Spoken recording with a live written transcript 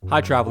Hi,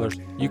 travelers.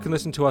 You can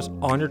listen to us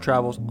on your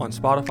travels on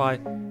Spotify,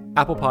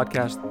 Apple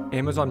Podcasts,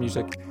 Amazon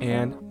Music,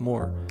 and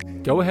more.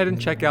 Go ahead and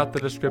check out the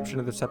description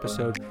of this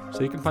episode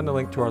so you can find the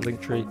link to our link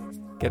tree,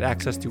 get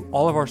access to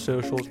all of our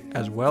socials,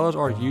 as well as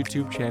our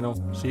YouTube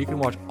channel so you can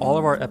watch all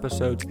of our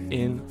episodes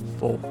in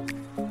full.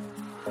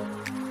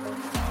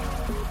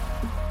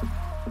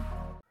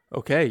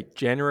 Okay,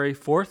 January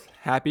 4th.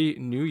 Happy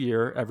New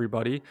Year,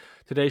 everybody.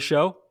 Today's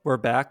show, we're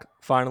back,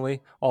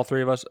 finally. All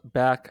three of us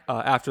back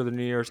after the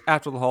New Year's,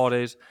 after the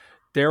holidays.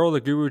 Daryle,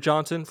 the Guru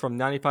Johnson from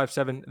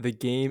 95.7 The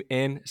Game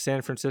in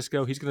San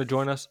Francisco. He's going to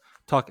join us,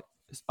 talk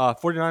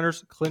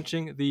 49ers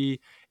clinching the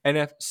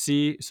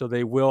NFC, so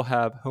they will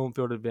have home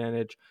field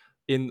advantage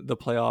in the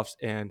playoffs,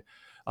 and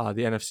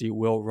the NFC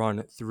will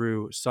run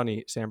through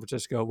sunny San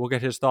Francisco. We'll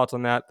get his thoughts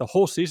on that. The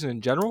whole season in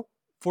general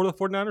for the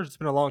 49ers, it's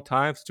been a long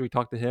time since we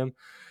talked to him.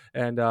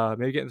 And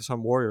maybe get into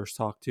some Warriors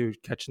talk too,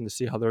 catching to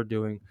see how they're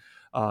doing,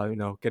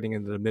 getting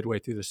into the midway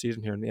through the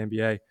season here in the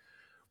NBA.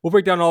 We'll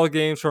break down all the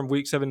games from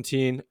Week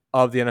 17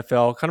 of the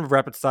NFL, kind of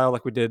rapid style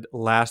like we did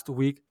last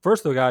week.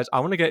 First, though, guys,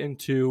 I want to get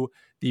into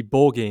the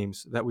bowl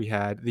games that we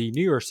had, the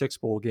New Year's Six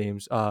bowl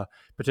games,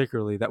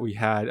 particularly that we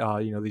had,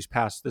 this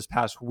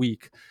past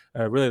week,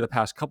 really the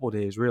past couple of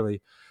days,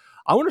 really.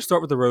 I want to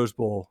start with the Rose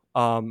Bowl.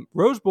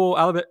 Rose Bowl,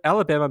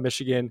 Alabama,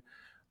 Michigan.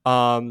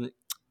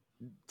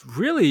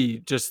 Really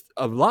just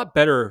a lot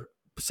better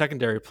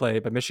secondary play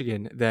by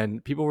Michigan than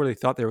people really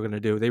thought they were going to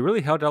do. They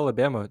really held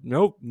Alabama.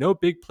 No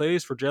big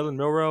plays for Jalen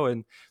Milroe,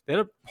 and they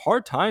had a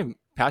hard time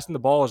passing the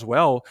ball as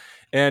well.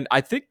 And I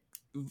think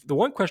the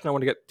one question I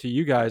want to get to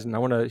you guys, and I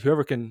want to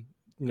whoever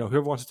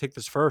wants to take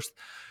this first,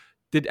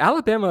 did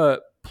Alabama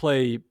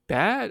play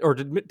bad, or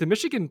did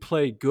Michigan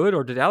play good,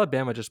 or did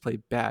Alabama just play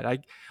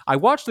bad? I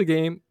watched the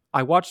game.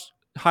 I watched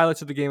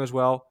highlights of the game as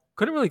well.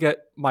 Couldn't really get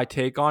my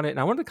take on it, and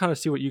I wanted to kind of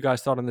see what you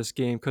guys thought on this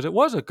game because it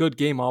was a good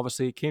game,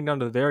 obviously. It came down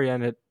to the very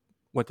end. It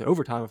went to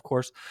overtime, of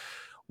course.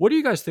 What do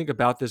you guys think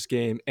about this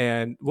game,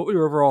 and what were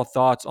your overall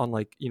thoughts on,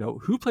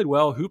 who played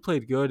well, who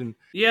played good? And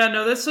Yeah,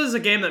 no, this is a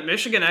game that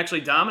Michigan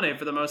actually dominated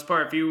for the most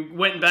part. If you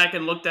went back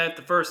and looked at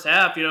the first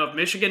half, if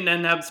Michigan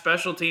didn't have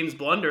special teams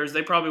blunders,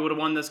 they probably would have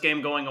won this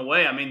game going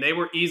away. I mean, they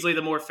were easily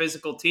the more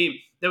physical team.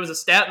 There was a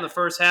stat in the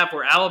first half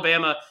where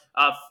Alabama,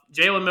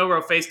 Jalen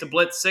Milroe faced a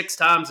blitz 6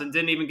 times and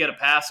didn't even get a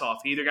pass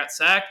off. He either got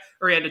sacked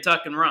or he had to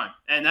tuck and run.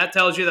 And that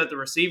tells you that the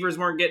receivers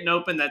weren't getting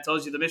open. That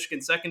tells you the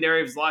Michigan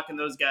secondary was locking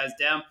those guys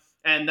down.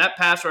 And that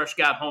pass rush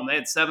got home. They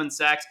had 7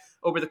 sacks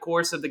over the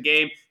course of the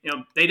game.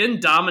 They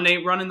didn't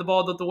dominate running the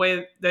ball the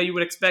way that you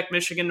would expect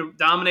Michigan to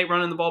dominate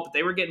running the ball, but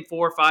they were getting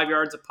 4 or 5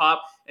 yards a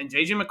pop, and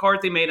J.J.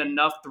 McCarthy made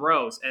enough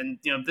throws. And,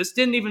 this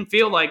didn't even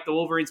feel like the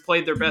Wolverines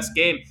played their best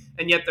game,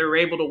 and yet they were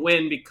able to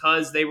win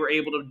because they were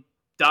able to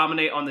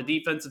dominate on the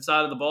defensive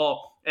side of the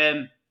ball.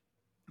 And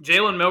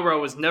Jalen Milroe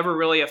was never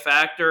really a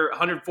factor.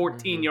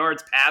 114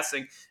 yards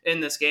passing in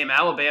this game.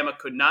 Alabama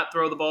could not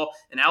throw the ball,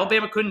 and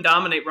Alabama couldn't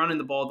dominate running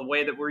the ball the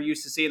way that we're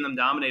used to seeing them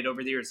dominate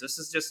over the years. This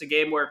is just a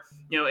game where,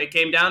 it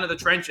came down to the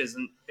trenches,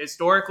 and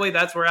historically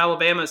that's where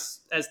Alabama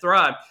has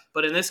thrived.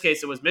 But in this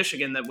case, it was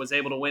Michigan that was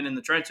able to win in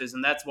the trenches,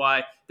 and that's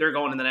why they're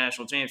going to the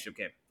national championship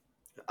game.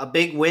 A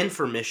big win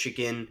for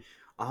Michigan,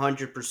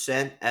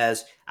 100%,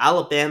 as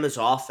Alabama's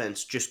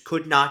offense just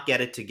could not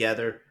get it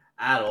together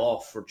at all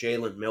for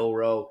Jalen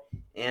Milroe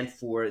and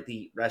for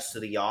the rest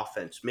of the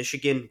offense.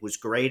 Michigan was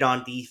great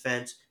on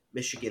defense.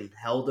 Michigan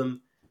held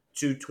them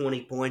to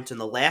 20 points in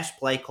the last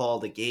play call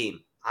of the game.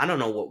 I don't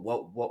know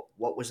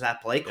what was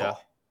that play call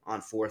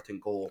on 4th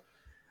and goal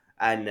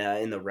and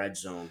in the red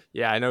zone.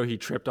 Yeah, I know he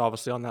tripped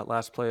obviously on that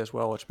last play as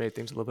well, which made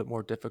things a little bit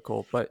more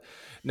difficult. But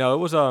no, it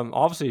was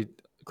obviously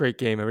a great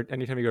game.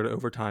 Anytime you go to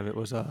overtime, it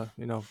was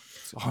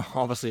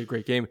obviously a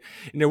great game.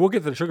 We'll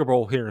get to the Sugar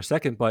Bowl here in a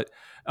second, but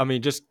I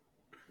mean, just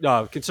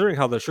considering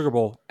how the Sugar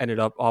Bowl ended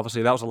up,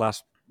 obviously that was a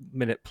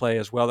last-minute play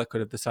as well that could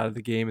have decided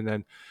the game, and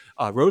then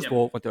Rose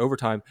Bowl went to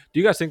overtime. Do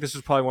you guys think this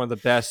was probably one of the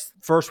best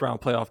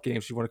first-round playoff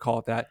games, if you want to call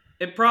it that?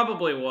 It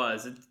probably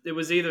was. It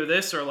was either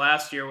this or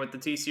last year with the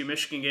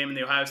TCU-Michigan game and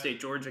the Ohio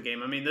State-Georgia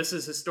game. I mean, this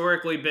has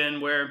historically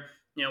been where,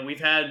 we've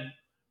had,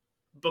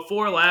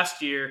 before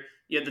last year,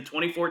 you had the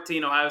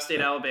 2014 Ohio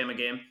State-Alabama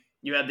game.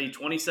 You had the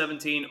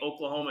 2017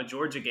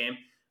 Oklahoma-Georgia game.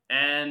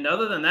 And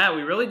other than that,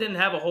 we really didn't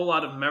have a whole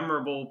lot of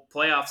memorable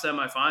playoff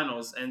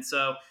semifinals. And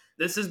so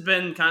this has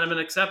been kind of an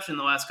exception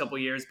the last couple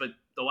of years. But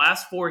the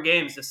last 4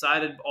 games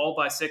decided all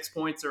by 6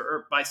 points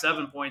or by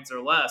 7 points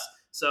or less.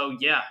 So,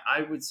 yeah,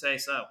 I would say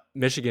so.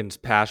 Michigan's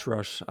pass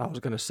rush, I was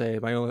going to say,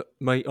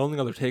 my only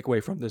other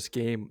takeaway from this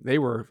game, they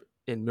were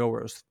in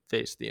Milroe's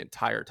face the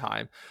entire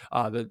time.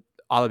 The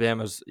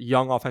Alabama's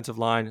young offensive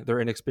line,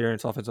 their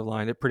inexperienced offensive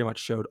line, it pretty much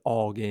showed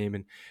all game,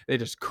 and they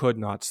just could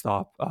not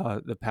stop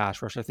the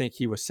pass rush. I think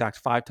he was sacked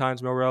 5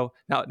 times, Milroe.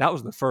 Now, that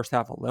was in the first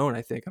half alone,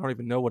 I think. I don't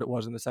even know what it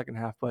was in the second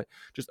half, but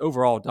just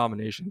overall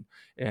domination.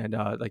 And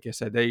like I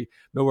said,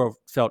 Milroe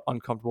felt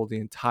uncomfortable the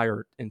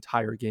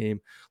entire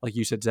game. Like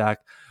you said, Zach,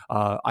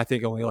 I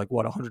think only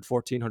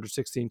 114,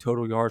 116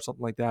 total yards,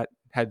 something like that.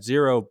 had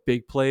zero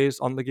big plays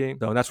on the game,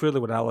 though. And that's really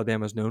what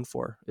Alabama is known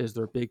for, is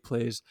their big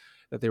plays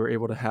that they were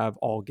able to have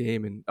all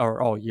game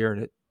or all year.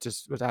 And it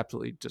just was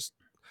absolutely just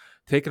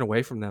taken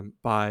away from them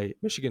by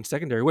Michigan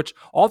secondary, which,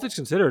 all things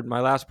considered,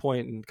 my last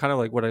point and kind of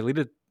like what I lead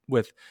it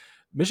with,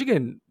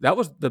 Michigan, that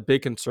was the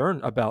big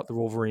concern about the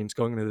Wolverines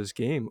going into this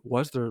game,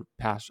 was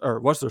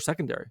their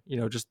secondary,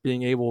 just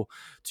being able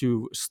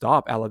to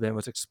stop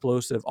Alabama's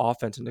explosive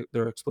offense and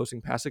their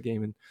explosive passing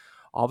game. And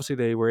obviously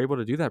they were able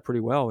to do that pretty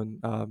well.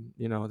 And,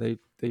 they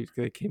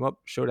came up,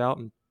 showed out,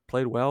 and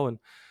played well, and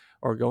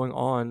are going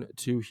on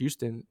to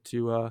Houston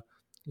to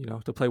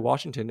play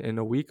Washington in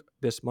a week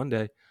this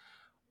Monday.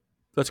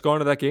 Let's go on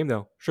to that game,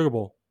 though. Sugar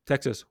Bowl,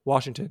 Texas,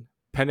 Washington.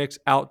 Penix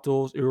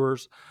outduels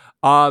Ewers.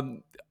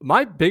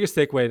 My biggest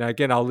takeaway, and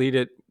again, I'll lead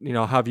it,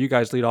 have you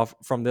guys lead off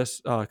from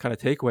this kind of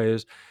takeaway,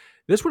 is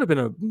this would have been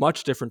a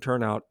much different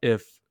turnout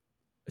if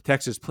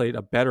Texas played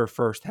a better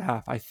first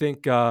half. I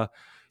think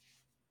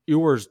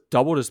Ewers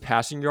doubled his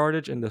passing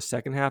yardage in the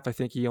second half. I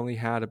think he only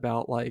had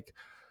about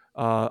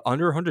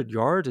under 100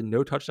 yards and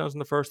no touchdowns in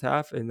the first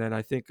half. And then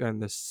I think in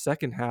the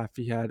second half,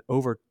 he had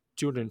over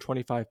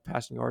 225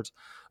 passing yards,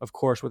 of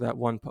course, with that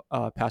one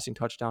passing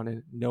touchdown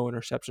and no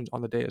interceptions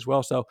on the day as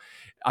well. So,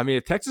 I mean,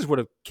 if Texas would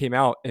have came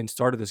out and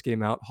started this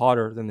game out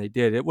hotter than they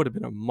did, it would have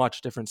been a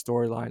much different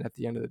storyline at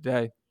the end of the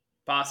day.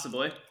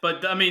 Possibly.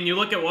 But, I mean, you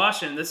look at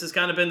Washington, this has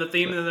kind of been the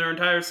theme of their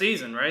entire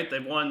season, right?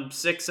 They've won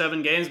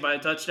 6-7 games by a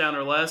touchdown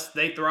or less.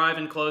 They thrive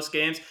in close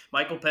games.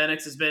 Michael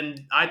Penix has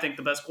been, I think,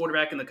 the best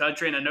quarterback in the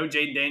country, and I know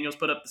Jaden Daniels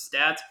put up the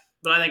stats,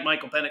 but I think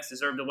Michael Penix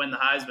deserved to win the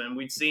Heisman.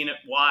 We've seen it.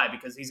 Why?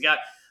 Because he's got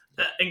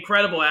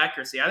incredible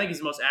accuracy. I think he's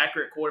the most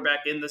accurate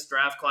quarterback in this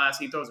draft class.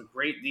 He throws a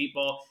great deep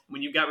ball.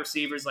 When you've got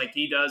receivers like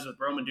he does with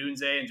Rome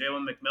Odunze and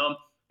Jalen McMillan,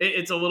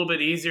 it's a little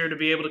bit easier to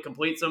be able to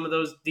complete some of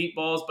those deep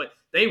balls, but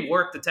they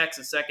work the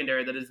Texas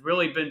secondary that has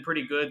really been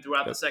pretty good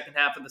throughout the second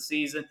half of the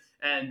season.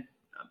 And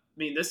I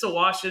mean, this is a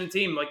Washington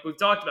team, like we've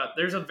talked about.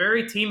 There's a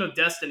very team of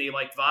destiny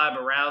like vibe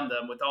around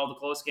them with all the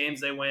close games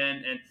they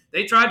win. And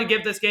they tried to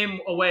give this game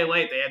away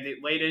late. They had the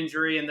late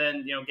injury and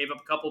then, gave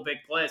up a couple big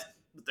plays,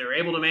 but they were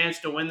able to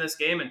manage to win this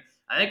game. And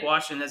I think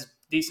Washington has a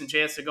decent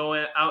chance to go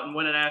out and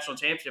win a national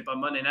championship on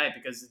Monday night,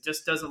 because it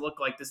just doesn't look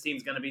like this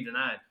team's going to be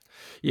denied.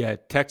 Yeah,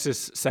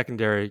 Texas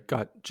secondary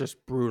got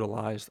just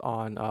brutalized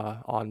on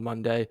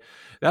Monday.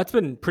 That's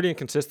been pretty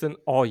inconsistent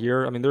all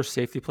year. I mean, their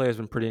safety play has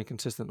been pretty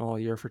inconsistent all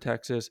year for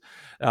Texas.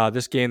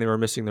 This game, they were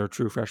missing their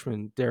true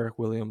freshman Derek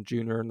Williams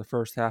Jr. in the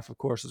first half, of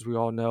course, as we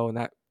all know, and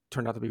that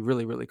turned out to be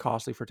really, really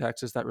costly for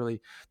Texas. That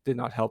really did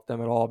not help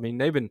them at all. I mean,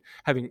 they've been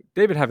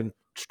having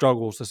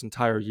struggles this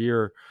entire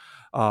year,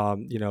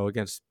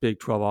 against Big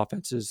 12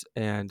 offenses.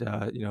 And,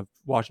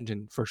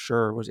 Washington for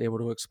sure was able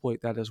to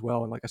exploit that as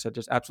well. And like I said,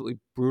 just absolutely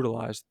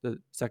brutalized the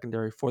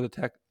secondary for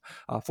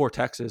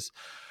Texas.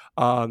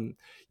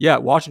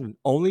 Washington,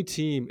 only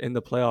team in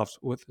the playoffs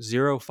with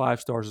 0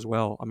 5-stars as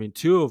well. I mean,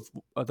 two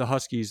of the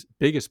Huskies'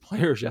 biggest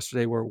players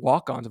yesterday were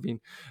walk-ons. I mean,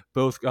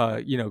 both,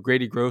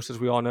 Grady Gross, as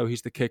we all know,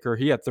 he's the kicker.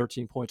 He had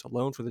 13 points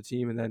alone for the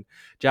team. And then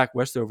Jack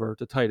Westover,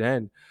 the tight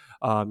end,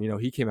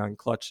 he came out in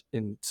clutch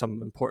in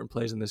some important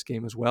plays in this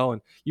game as well.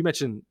 And you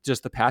mentioned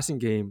just the passing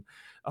game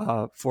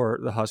for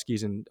the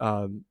Huskies and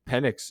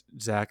Penix,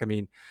 Zach. I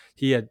mean,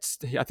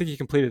 I think he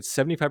completed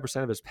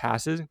 75% of his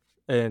passes,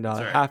 and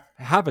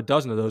half a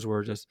dozen of those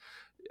were just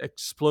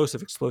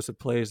explosive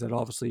plays that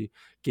obviously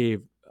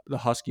gave the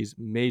Huskies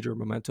major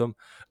momentum.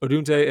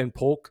 Odunze and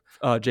Polk,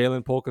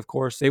 Jalen Polk, of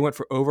course, they went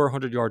for over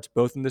 100 yards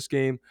both in this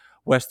game.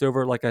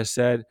 Westover, like I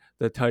said,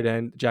 the tight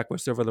end, Jack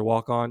Westover, the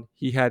walk-on,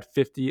 he had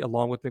 50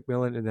 along with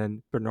McMillan, and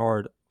then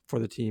Bernard for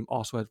the team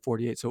also had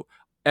 48. So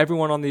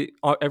everyone on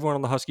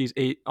the Huskies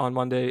 8 on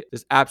Monday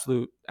is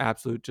absolute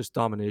just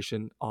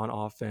domination on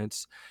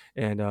offense.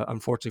 And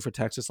unfortunately for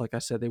Texas, like I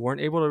said, they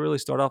weren't able to really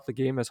start off the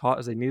game as hot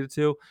as they needed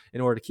to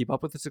in order to keep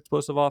up with this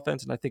explosive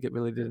offense. And I think it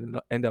really did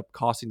end up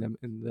costing them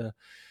in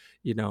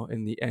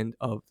the end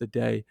of the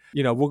day.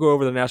 We'll go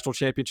over the national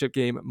championship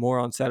game more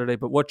on Saturday,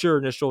 but what's your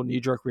initial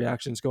knee-jerk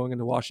reactions going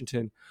into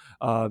Washington,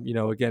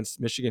 against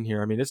Michigan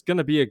here? I mean, it's going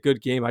to be a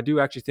good game. I do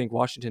actually think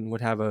Washington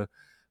would have a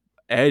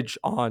edge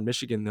on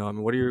Michigan, though. I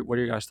mean, what are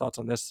your guys' thoughts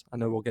on this? I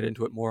know we'll get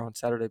into it more on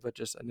Saturday, but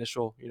just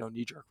initial,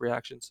 knee-jerk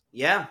reactions.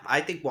 Yeah, I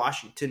think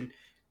Washington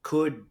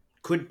could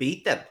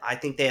beat them. I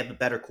think they have the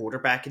better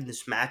quarterback in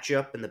this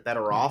matchup and the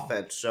better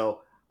offense.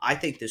 So I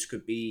think this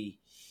could be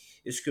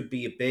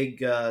a big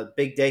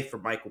day for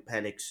Michael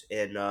Penix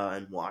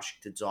and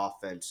Washington's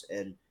offense,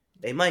 and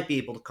they might be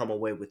able to come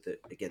away with it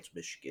against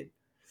Michigan.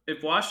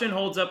 If Washington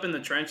holds up in the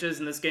trenches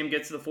and this game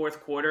gets to the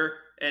fourth quarter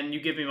and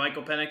you give me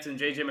Michael Penix and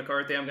J.J.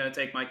 McCarthy, I'm going to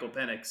take Michael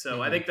Penix.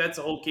 So I think that's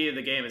the whole key of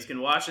the game is,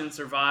 can Washington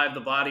survive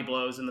the body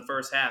blows in the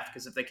first half?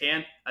 Because if they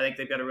can, I think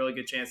they've got a really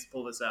good chance to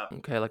pull this out.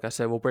 Okay, like I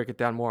said, we'll break it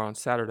down more on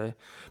Saturday.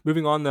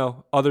 Moving on,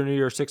 though, other New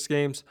Year's Six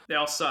games. They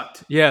all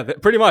sucked. Yeah,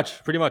 pretty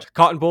much.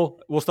 Cotton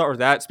Bowl, we'll start with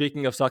that.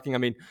 Speaking of sucking, I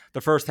mean,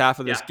 the first half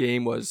of this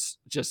game was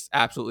just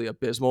absolutely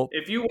abysmal.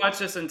 If you watch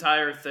this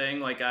entire thing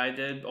like I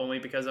did, only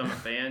because I'm a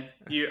fan,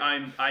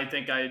 I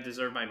think I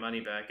deserve my money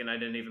back, and I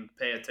didn't even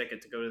pay a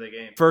ticket to go to the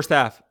game. First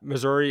half, half,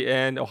 Missouri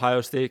and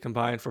Ohio State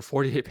combined for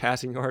 48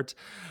 passing yards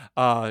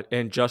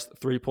and just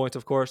 3 points,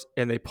 of course.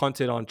 And they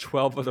punted on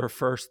 12 of their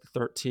first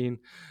 13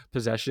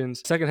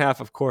 possessions. Second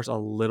half, of course, a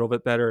little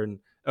bit better. And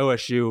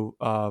OSU,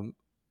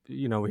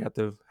 we have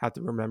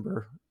to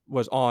remember,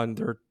 was on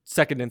their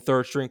second and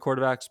third string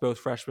quarterbacks, both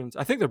freshmen.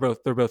 I think they're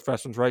both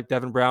freshmen, right?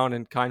 Devin Brown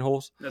and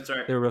Keinholz. That's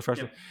right. They were both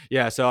freshmen.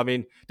 Yeah. So I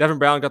mean, Devin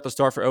Brown got the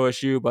start for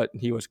OSU, but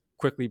he was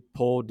quickly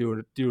pulled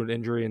due to an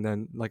injury, and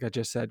then, like I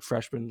just said,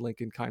 freshman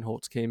Lincoln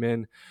Keinholz came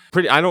in.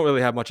 I don't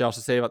really have much else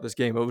to say about this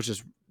game. It was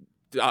just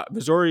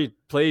Missouri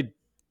played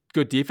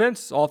good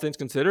defense, all things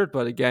considered,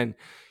 but again,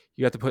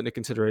 you have to put into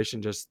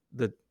consideration just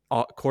the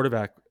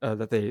quarterbacks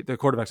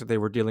that they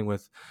were dealing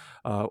with.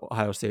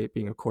 Ohio State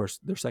being, of course,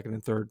 their second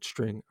and third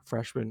string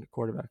freshman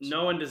quarterbacks.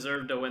 No one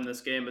deserved to win this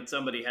game, but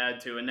somebody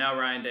had to. And now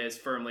Ryan Day is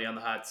firmly on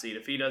the hot seat.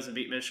 If he doesn't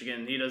beat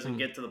Michigan, he doesn't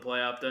get to the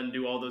playoff, doesn't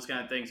do all those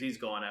kind of things, he's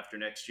gone after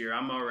next year.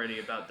 I'm already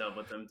about done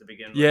with him to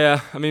begin with. Yeah,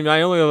 I mean,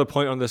 my only other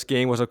point on this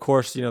game was, of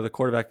course, the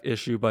quarterback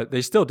issue, but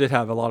they still did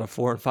have a lot of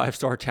 4- and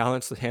 5-star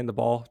talents to hand the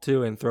ball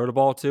to and throw the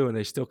ball to, and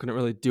they still couldn't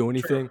really do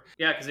anything. True.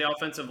 Yeah, because the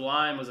offensive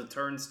line was a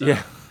turnstile.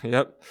 Yeah,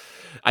 yep.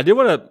 I did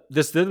want to.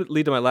 This did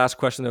lead to my last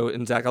question, though,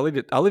 and Zach, I'll leave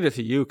it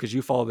to you because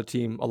you follow the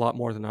team a lot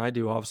more than I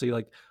do. Obviously,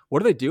 like, what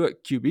do they do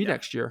at QB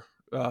next year?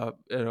 I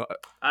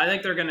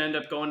think they're going to end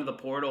up going to the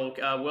portal.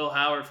 Will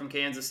Howard from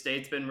Kansas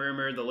State's been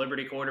rumored. The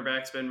Liberty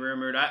quarterback's been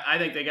rumored. I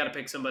think they got to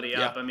pick somebody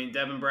up. I mean,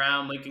 Devin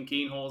Brown, Lincoln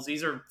Keenholz,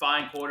 these are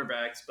fine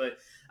quarterbacks, but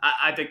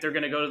I think they're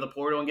going to go to the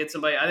portal and get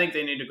somebody. I think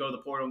they need to go to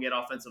the portal and get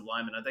offensive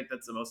linemen. I think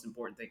that's the most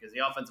important thing because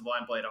the offensive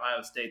line play at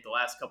Ohio State the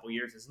last couple of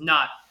years is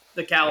not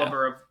the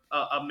caliber of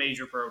a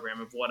major program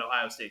of what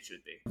Ohio State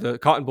should be. The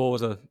Cotton Bowl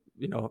was a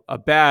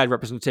bad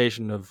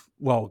representation of,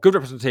 good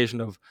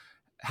representation of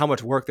how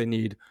much work they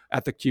need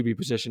at the QB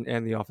position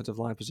and the offensive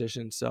line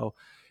position. So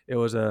it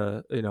was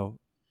a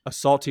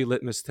salty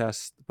litmus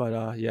test,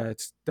 but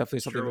it's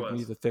definitely something that we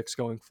need to fix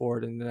going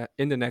forward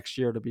in the next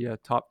year to be a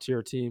top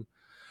tier team.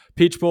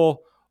 Peach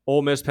Bowl,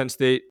 Ole Miss, Penn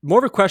State. More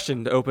of a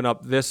question to open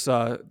up this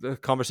the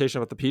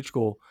conversation about the Peach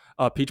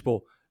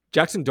Bowl.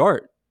 Jackson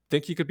Dart,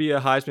 think he could be a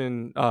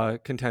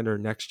Heisman contender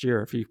next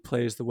year if he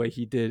plays the way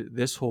he did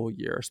this whole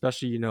year,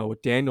 especially,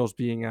 with Daniels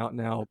being out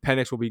now.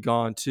 Penix will be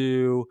gone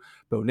too.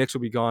 Bo Nix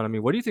will be gone. I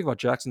mean, what do you think about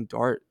Jackson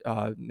Dart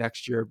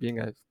next year being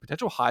a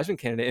potential Heisman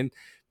candidate? And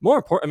more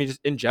important, I mean,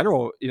 just in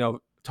general,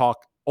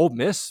 talk Ole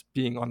Miss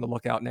being on the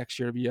lookout next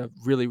year to be a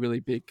really, really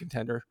big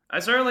contender. I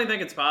certainly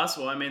think it's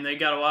possible. I mean, they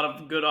got a lot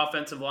of good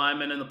offensive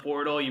linemen in the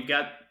portal. You've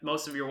got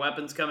most of your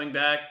weapons coming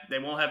back. They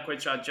won't have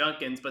Quidshot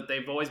Junkins, but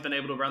they've always been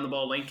able to run the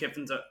ball. Lane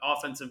Kiffin's an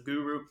offensive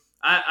guru.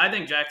 I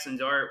think Jackson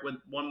Dart, with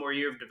one more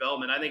year of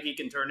development, I think he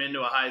can turn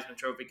into a Heisman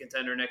Trophy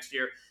contender next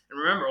year. And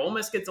remember, Ole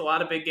Miss gets a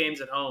lot of big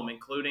games at home,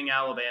 including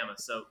Alabama.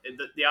 So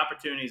the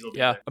opportunities will be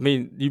there. I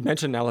mean, you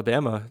mentioned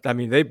Alabama. I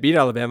mean, they beat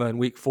Alabama in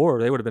week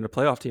 4. They would have been a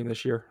playoff team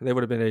this year. They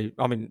would have been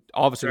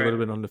obviously they would have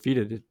been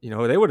undefeated.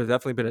 They would have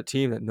definitely been a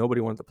team that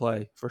nobody wanted to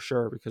play for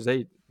sure because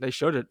they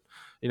showed it,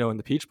 in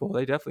the Peach Bowl.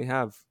 They definitely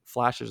have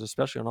flashes,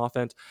 especially on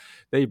offense.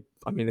 They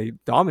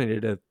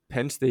dominated a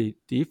Penn State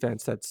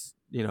defense that's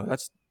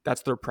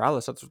their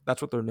prowess.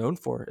 That's what they're known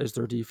for, is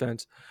their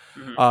defense.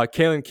 Mm-hmm.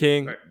 Kalen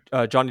King,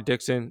 Johnny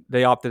Dixon,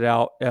 they opted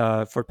out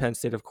for Penn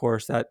State, of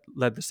course. That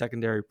led the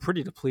secondary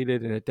pretty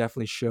depleted, and it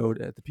definitely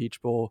showed at the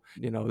Peach Bowl.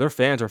 Their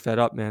fans are fed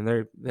up,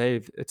 man.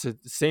 It's the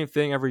same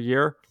thing every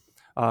year.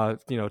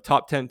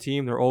 Top 10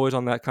 team. They're always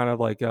on that kind of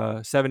like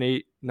 7,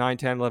 8, 9,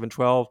 10, 11,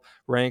 12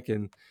 rank,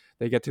 and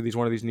they get to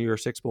one of these New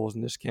Year's Six Bowls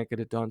and just can't get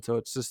it done. So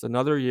it's just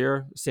another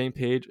year, same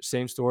page,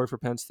 same story for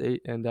Penn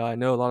State. And I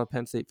know a lot of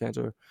Penn State fans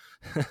are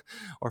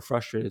are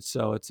frustrated.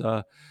 So it's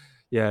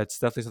it's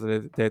definitely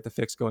something they have to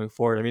fix going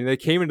forward. I mean, they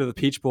came into the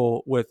Peach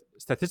Bowl with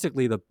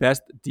statistically the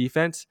best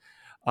defense,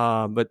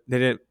 but they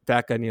didn't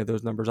back any of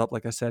those numbers up,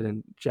 like I said,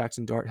 and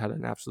Jackson Dart had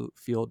an absolute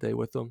field day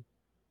with them.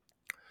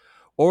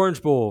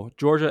 Orange Bowl,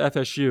 Georgia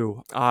FSU.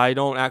 At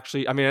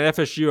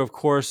FSU, of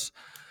course,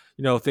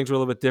 things were a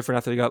little bit different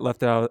after they got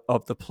left out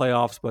of the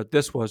playoffs, but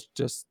this was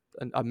just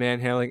a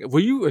manhandling. Were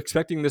you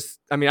expecting this?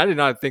 I mean, I did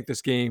not think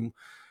this game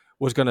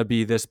was going to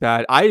be this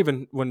bad.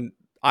 When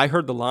I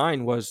heard the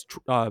line was,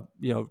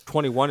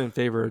 21 in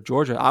favor of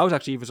Georgia, I was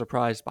actually even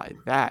surprised by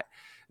that.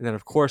 And then,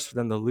 of course, for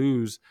them to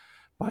lose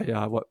by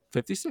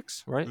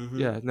 56, right? Mm-hmm.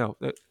 Yeah, no,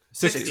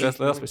 60.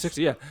 That's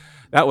 60. Yeah,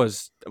 that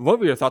was. What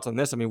were your thoughts on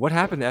this? I mean, what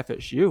happened to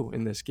FSU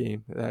in this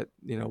game that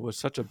was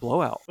such a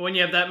blowout? When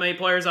you have that many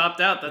players opt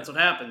out, that's what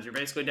happens. You're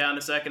basically down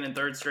to second and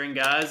third string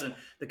guys, and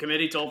the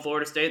committee told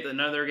Florida State that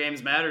none of their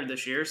games mattered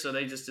this year, so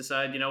they just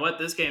decided, you know what,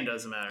 this game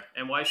doesn't matter,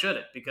 and why should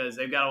it? Because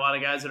they've got a lot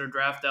of guys that are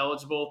draft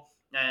eligible,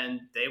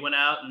 and they went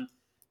out and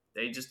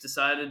they just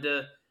decided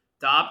to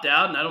opt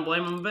out, and I don't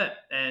blame them a bit.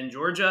 And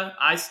Georgia,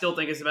 I still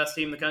think is the best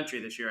team in the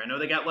country this year. I know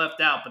they got left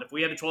out, but if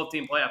we had a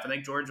 12-team playoff, I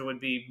think Georgia would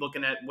be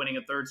looking at winning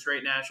a third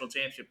straight national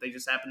championship. They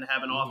just happened to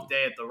have an off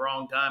day at the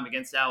wrong time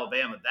against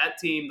Alabama. That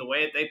team, the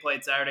way they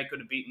played Saturday, could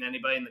have beaten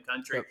anybody in the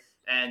country. Yep.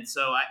 And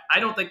so I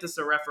don't think this is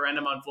a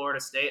referendum on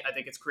Florida State. I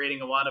think it's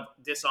creating a lot of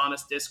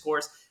dishonest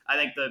discourse. I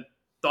think the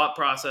thought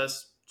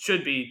process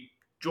should be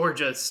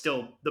Georgia is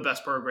still the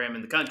best program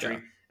in the Yeah.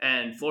 country,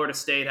 and Florida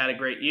State had a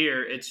great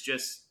year. It's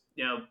just,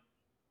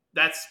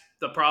 that's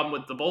the problem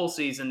with the bowl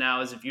season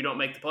now is if you don't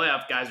make the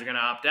playoff, guys are going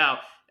to opt out,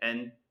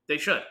 and they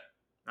should.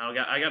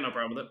 I got no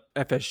problem with it.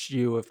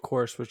 FSU, of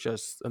course, was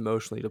just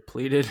emotionally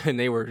depleted, and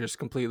they were just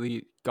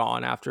completely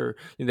gone after.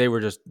 They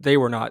were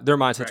not, their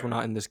mindsets Right. were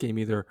not in this game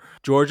either.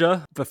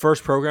 Georgia, the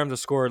first program to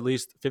score at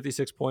least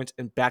 56 points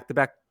in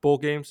back-to-back bowl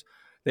games.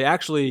 They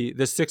actually,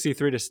 this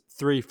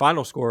 63-3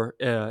 final score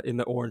in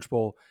the Orange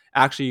Bowl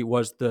actually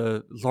was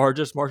the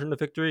largest margin of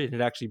victory, and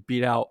it actually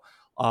beat out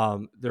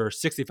their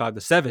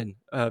 65-7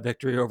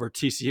 victory over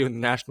TCU in the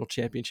national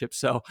championship.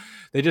 So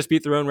they just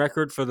beat their own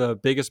record for the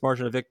biggest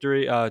margin of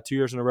victory 2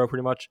 years in a row,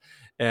 pretty much.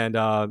 And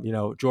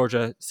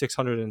Georgia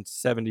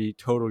 670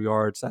 total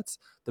yards. That's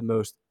the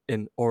most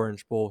in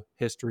Orange Bowl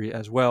history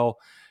as well.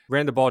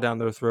 Ran the ball down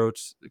their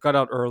throats, got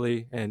out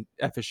early, and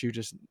FSU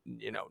just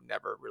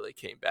never really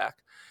came back.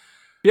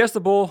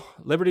 Fiesta Bowl,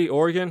 Liberty,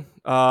 Oregon.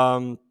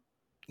 Bo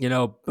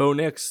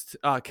Nix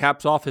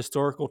caps off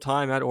historical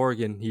time at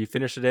Oregon. He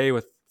finished the day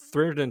with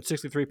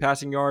 363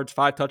 passing yards,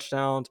 5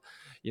 touchdowns,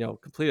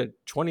 completed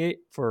 28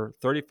 for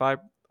 35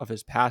 of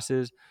his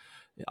passes.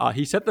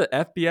 He set the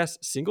FBS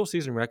single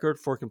season record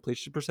for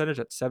completion percentage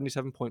at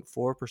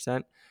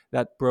 77.4%.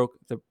 That broke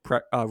the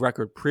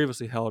record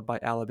previously held by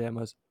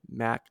Alabama's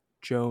Mac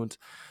Jones.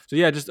 So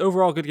yeah, just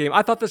overall good game.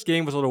 I thought this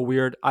game was a little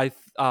weird. I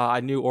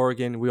knew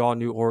Oregon. We all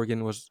knew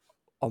Oregon was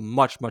a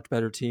much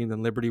better team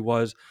than Liberty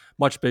was.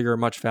 Much bigger,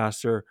 much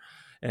faster.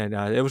 And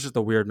it was just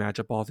a weird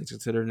matchup, all things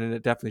considered, and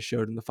it definitely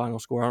showed in the final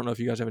score. I don't know if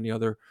you guys have any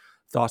other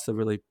thoughts to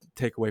really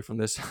take away from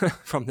this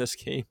from this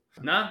game.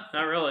 No,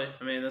 not really.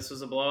 I mean, this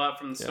was a blowout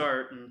from the Yeah.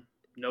 start, and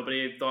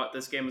nobody thought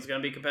this game was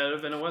going to be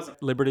competitive, and it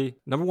wasn't. Liberty,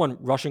 number 1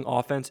 rushing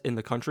offense in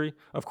the country.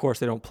 Of course,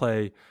 they don't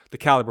play the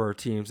caliber of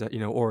teams that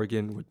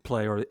Oregon would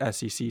play, or the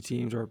SEC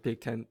teams or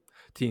Big Ten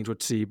teams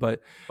would see,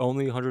 but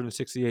only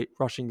 168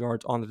 rushing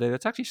yards on the day.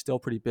 That's actually still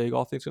pretty big,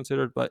 all things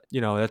considered. But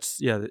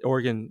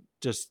Oregon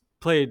just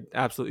played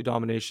absolutely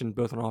domination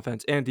both on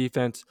offense and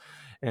defense,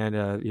 and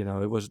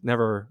it was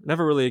never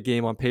really a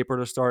game on paper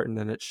to start, and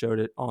then it showed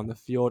it on the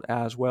field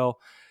as well.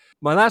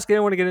 My last game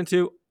I want to get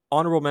into,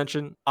 honorable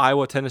mention,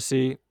 Iowa,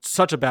 Tennessee.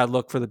 Such a bad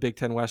look for the Big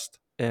Ten West,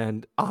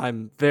 and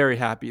I'm very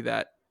happy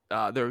that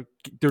they're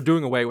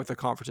doing away with the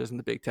conferences in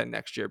the Big Ten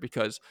next year,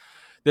 because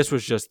this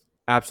was just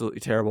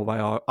absolutely terrible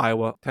by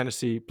Iowa.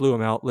 Tennessee blew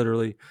them out,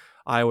 literally.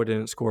 Iowa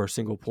didn't score a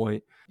single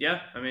point.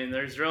 Yeah, I mean,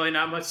 there's really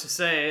not much to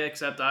say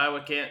except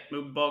Iowa can't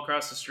move the ball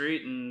across the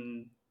street,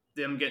 and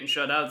them getting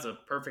shut out is a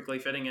perfectly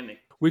fitting ending.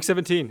 Week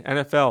 17,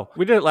 NFL.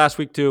 We did it last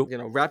week too.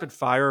 Rapid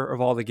fire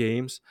of all the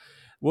games.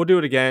 We'll do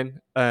it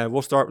again.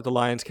 We'll start with the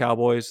Lions,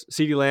 Cowboys.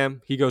 CeeDee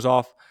Lamb, he goes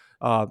off.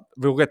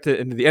 We'll get to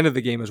into the end of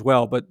the game as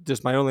well, but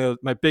just my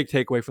big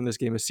takeaway from this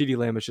game is CeeDee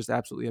Lamb is just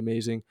absolutely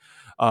amazing.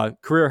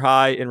 Career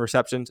high in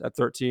receptions at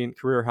 13,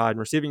 career high in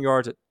receiving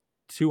yards at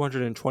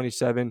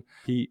 227.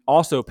 He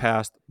also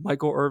passed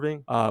Michael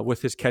Irving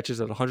with his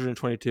catches at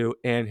 122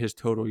 and his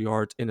total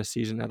yards in a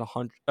season at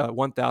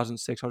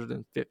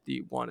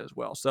 1,651 as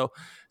well. So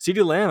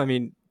CeeDee Lamb, I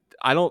mean,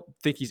 I don't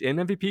think he's in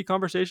MVP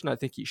conversation. I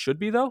think he should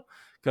be, though,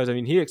 because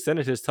he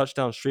extended his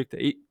touchdown streak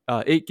to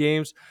eight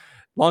games,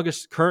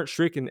 longest current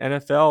streak in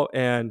NFL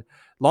and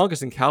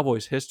longest in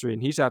Cowboys history,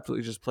 and he's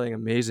absolutely just playing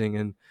amazing.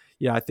 And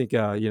yeah, I think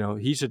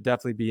he should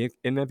definitely be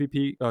in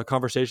MVP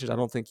conversations. I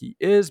don't think he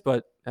is,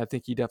 but I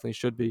think he definitely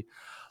should be.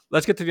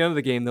 Let's get to the end of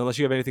the game, though, unless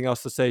you have anything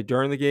else to say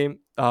during the game.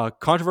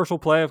 Controversial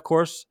play, of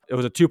course. It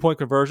was a 2-point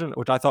conversion,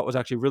 which I thought was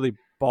actually really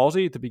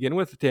ballsy to begin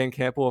with. Dan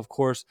Campbell, of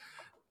course,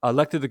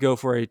 elected to go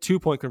for a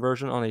 2-point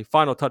conversion on a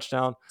final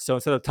touchdown. So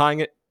instead of tying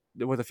it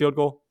with a field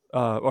goal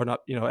or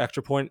not,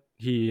 extra point,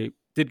 he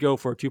did go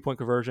for a 2-point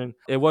conversion.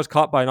 It was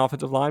caught by an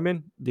offensive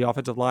lineman. The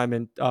offensive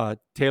lineman,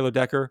 Taylor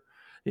Decker,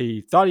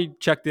 he thought he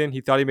checked in. He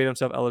thought he made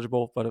himself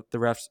eligible, but the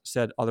refs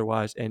said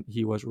otherwise, and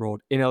he was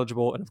ruled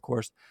ineligible. And of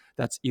course,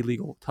 that's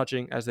illegal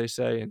touching, as they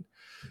say. And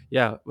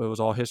yeah, it was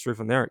all history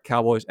from there.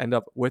 Cowboys end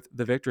up with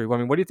the victory. I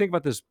mean, what do you think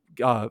about this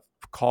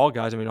call,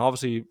 guys? I mean,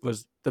 obviously, it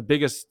was the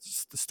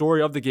biggest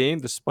story of the game,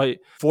 despite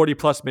 40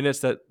 plus minutes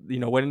that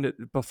went into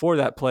before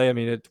that play. I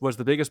mean, it was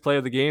the biggest play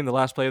of the game, the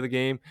last play of the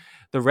game.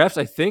 The refs,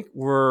 I think,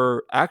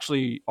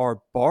 are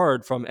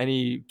barred from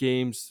any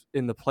games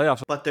in the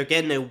playoffs. But they're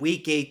getting a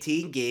Week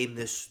 18 game.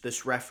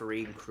 This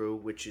refereeing crew,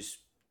 which is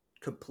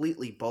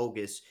completely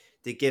bogus,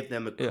 to give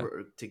them a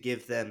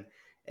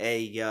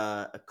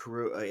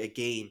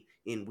game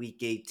in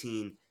Week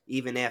 18,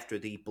 even after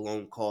the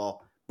blown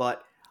call.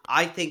 But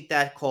I think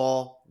that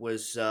call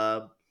was,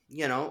 it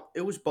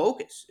was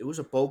bogus. It was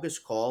a bogus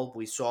call.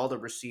 We saw the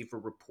receiver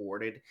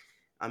reported.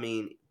 I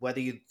mean, whether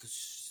you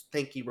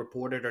think he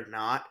reported or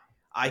not,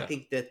 I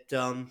think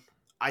that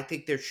I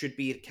think there should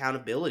be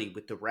accountability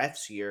with the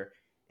refs here.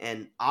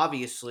 And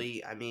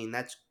obviously, I mean,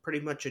 that's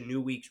pretty much a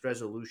new week's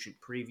resolution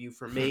preview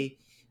for me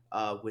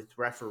with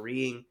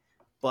refereeing.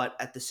 But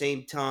at the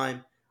same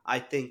time, I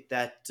think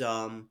that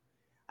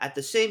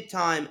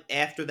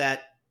after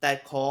that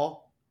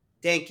call,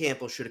 Dan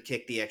Campbell should have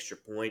kicked the extra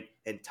point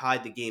and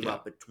tied the game Yeah.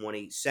 up at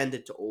 20, send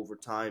it to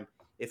overtime.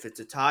 If it's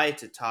a tie,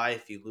 it's a tie.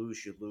 If you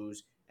lose, you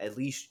lose. At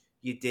least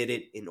you did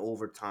it in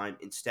overtime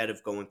instead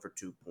of going for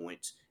 2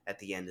 points at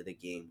the end of the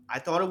game. I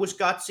thought it was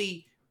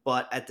gutsy,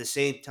 but at the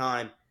same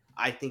time,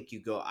 I think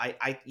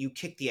you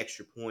kick the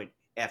extra point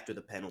after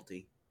the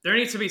penalty. There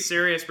needs to be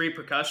serious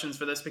repercussions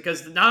for this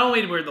because not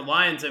only were the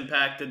Lions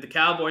impacted, the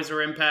Cowboys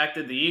are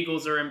impacted, the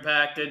Eagles are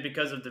impacted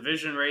because of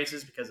division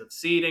races, because of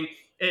seeding.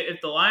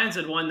 If the Lions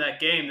had won that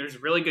game, there's a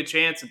really good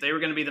chance that they were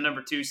going to be the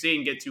number 2 seed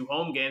and get 2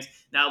 home games.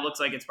 Now it looks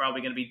like it's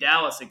probably going to be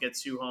Dallas that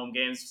gets 2 home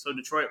games. So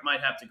Detroit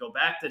might have to go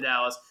back to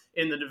Dallas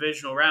in the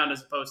divisional round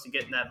as opposed to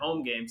getting that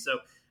home game. So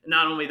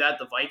not only that,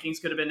 the Vikings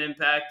could have been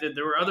impacted.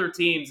 There were other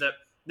teams that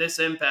this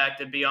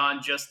impacted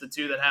beyond just the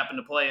two that happened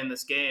to play in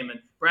this game. And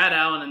Brad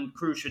Allen and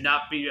crew should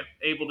not be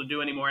able to do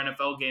any more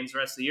NFL games the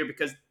rest of the year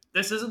because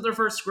this isn't their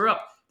first screw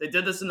up. They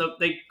did this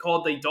they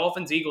called the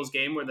Dolphins Eagles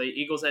game where the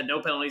Eagles had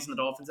no penalties and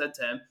the Dolphins had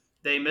 10.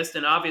 They missed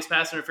an obvious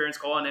pass interference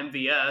call on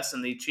MVS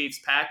in the Chiefs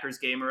Packers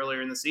game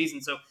earlier in the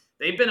season. So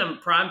they've been in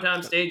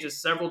primetime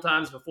stages several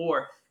times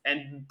before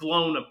and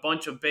blown a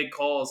bunch of big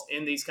calls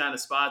in these kind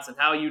of spots, and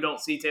how you don't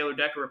see Taylor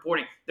Decker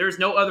reporting. There's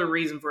no other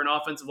reason for an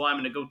offensive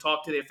lineman to go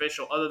talk to the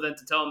official other than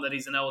to tell him that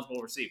he's an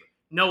eligible receiver.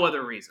 No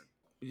other reason.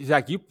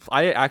 Zach,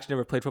 I actually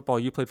never played football.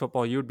 You played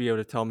football. You would be able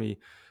to tell me,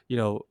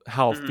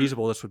 how Mm-hmm.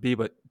 feasible this would be.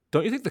 But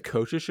don't you think the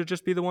coaches should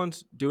just be the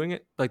ones doing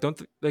it? Like,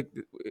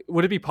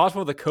 would it be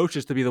possible for the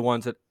coaches to be the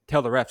ones that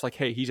tell the refs, like,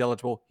 hey, he's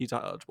eligible, he's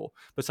not eligible?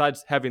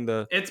 Besides having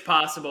It's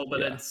possible, but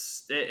yeah,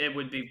 it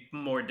would be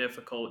more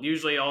difficult.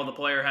 Usually, all the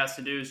player has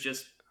to do is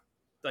just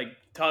like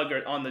tug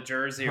on the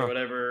jersey or huh.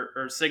 whatever,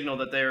 or signal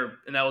that they're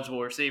an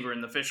eligible receiver,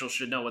 and the officials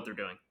should know what they're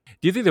doing.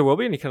 Do you think there will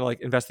be any kind of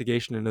like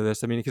investigation into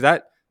this? I mean, because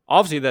that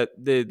obviously that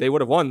they would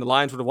have won, the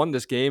Lions would have won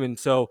this game, and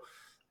so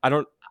I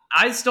don't.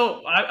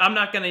 I'm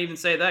not going to even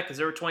say that because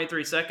there were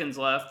 23 seconds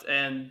left,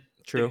 and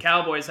the True.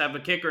 Cowboys have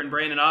a kicker in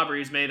Brandon Aubrey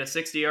who's made a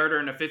 60-yarder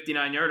and a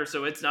 59-yarder,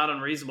 so it's not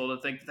unreasonable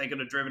to think that they could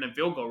have driven in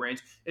field goal range.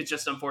 It's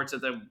just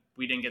unfortunate that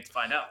we didn't get to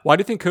find out. Why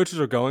do you think coaches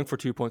are going for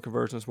 2-point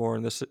conversions more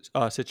in this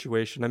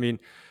situation? I mean,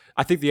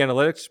 I think the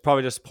analytics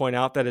probably just point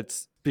out that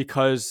it's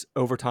because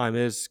overtime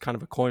is kind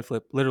of a coin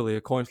flip, literally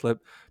a coin flip.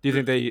 Do you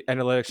think the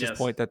analytics just Yes.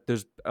 point that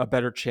there's a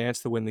better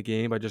chance to win the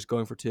game by just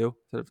going for 2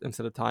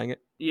 instead of tying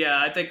it?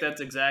 Yeah, I think that's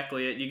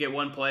exactly it. You get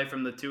one play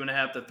from the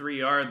 2.5 to 3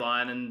 yard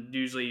line, and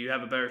usually you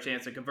have a better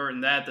chance of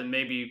converting that than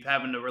maybe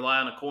having to rely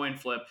on a coin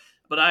flip.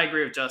 But I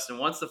agree with Justin.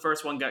 Once the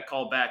first one got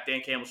called back,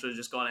 Dan Campbell should have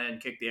just gone ahead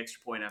and kicked the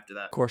extra point after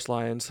that. Of course,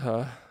 Lions,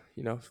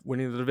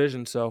 winning the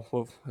division,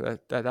 so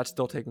that's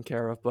still taken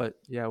care of. But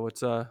yeah,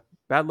 what's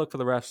bad luck for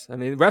the refs. I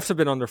mean, refs have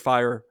been under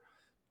fire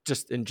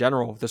just in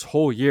general this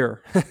whole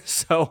year.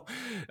 So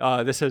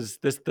this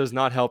does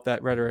not help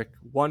that rhetoric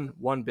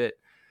one bit.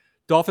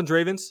 Dolphins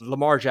Ravens,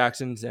 Lamar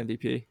Jackson's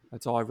MVP.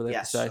 That's all I really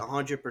have to Yes, say.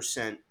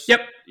 100%. Yep.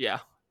 Yeah,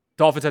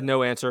 Dolphins had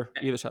no answer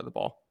either side of the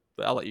ball.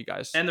 But I'll let you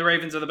guys. And the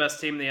Ravens are the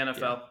best team in the NFL.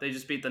 Yeah. They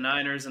just beat the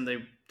Niners and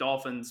the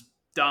Dolphins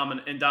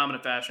in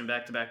dominant fashion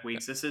back-to-back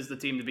weeks. This is the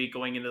team to beat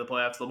going into the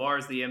playoffs. Lamar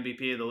is the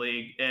MVP of the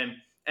league, and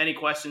any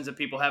questions that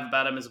people have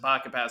about him as a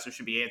pocket passer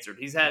should be answered.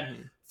 He's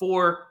had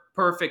 4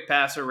 perfect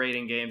passer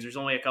rating games. There's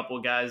only a couple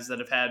of guys that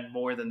have had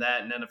more than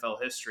that in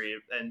NFL history,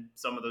 and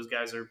some of those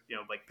guys are,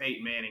 like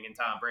Peyton Manning and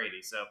Tom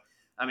Brady. So,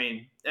 I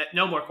mean,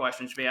 no more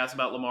questions should be asked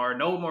about Lamar.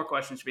 No more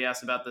questions should be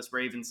asked about this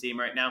Ravens team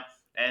right now.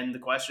 And the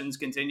questions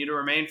continue to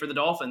remain for the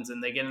Dolphins,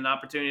 and they get an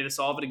opportunity to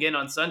solve it again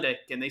on Sunday.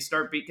 Can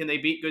they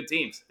beat good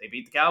teams? They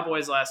beat the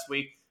Cowboys last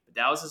week, but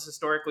Dallas has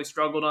historically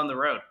struggled on the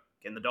road.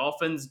 Can the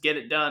Dolphins get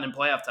it done in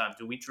playoff time?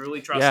 Do we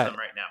truly trust them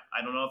right now?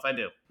 I don't know if I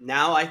do.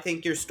 Now I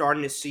think you're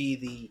starting to see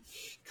the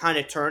kind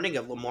of turning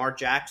of Lamar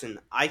Jackson.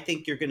 I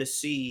think you're going to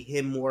see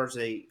him more as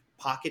a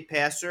pocket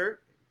passer,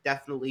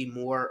 definitely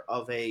more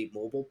of a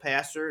mobile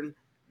passer, and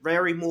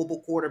very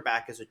mobile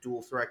quarterback as a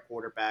dual threat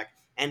quarterback.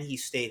 And he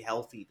stayed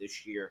healthy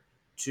this year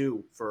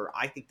too. For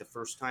I think the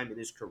first time in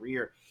his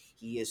career,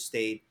 he has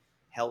stayed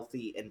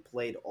healthy and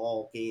played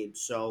all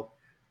games. So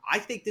I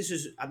think this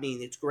is. I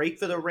mean, it's great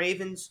for the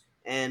Ravens,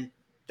 and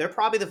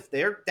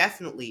they're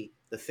definitely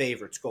the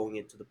favorites going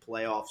into the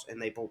playoffs, and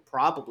they will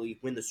probably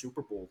win the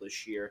Super Bowl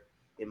this year,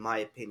 in my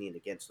opinion,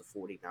 against the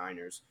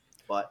 49ers.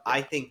 But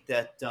I think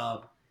that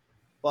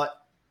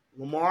but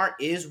Lamar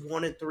is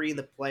 1-3 in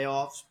the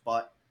playoffs,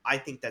 but I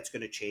think that's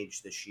going to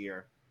change this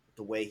year,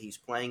 the way he's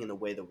playing and the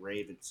way the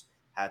Ravens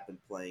have been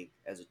playing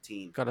as a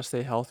team. Got to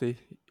stay healthy.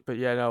 But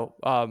yeah,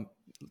 no.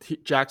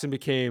 Jackson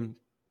became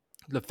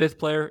the 5th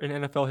player in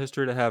NFL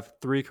history to have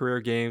 3 career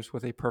games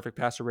with a perfect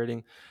passer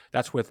rating.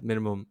 That's with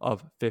minimum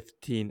of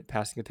 15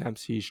 passing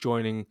attempts. He's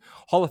joining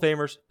Hall of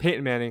Famers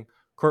Peyton Manning,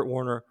 Kurt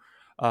Warner,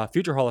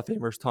 future Hall of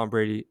Famers Tom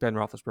Brady, Ben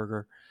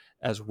Roethlisberger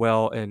as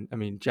well. And I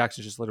mean,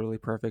 Jackson's just literally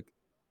perfect.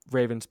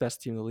 Ravens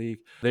best team in the league.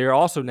 They are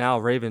also now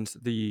Ravens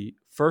the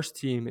first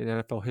team in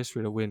NFL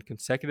history to win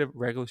consecutive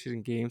regular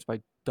season games by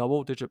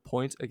double-digit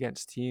points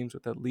against teams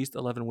with at least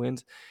 11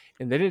 wins.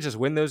 And they didn't just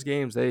win those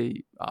games;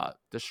 they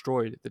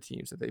destroyed the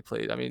teams that they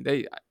played. I mean,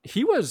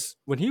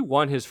 when he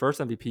won his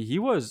first MVP, he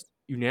was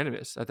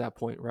unanimous at that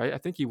point, right? I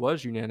think he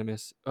was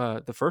unanimous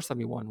the first time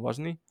he won,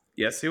 wasn't he?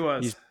 Yes, he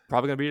was. He's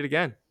probably gonna beat it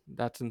again.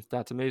 That's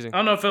amazing. I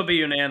don't know if it'll be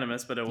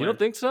unanimous, but it'll You win. don't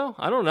think so?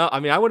 I don't know. I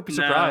mean, I wouldn't be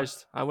No.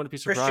 surprised. I wouldn't be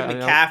Christian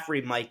surprised.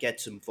 McCaffrey might get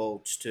some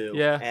votes too,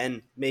 Yeah.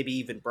 and maybe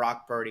even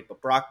Brock Purdy.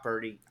 But Brock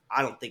Purdy,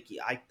 I don't think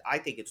I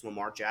think it's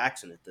Lamar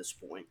Jackson at this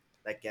point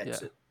that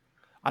gets Yeah. it.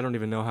 I don't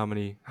even know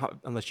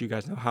unless you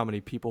guys know how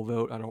many people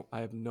vote. I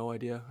have no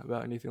idea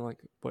about anything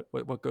like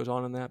what goes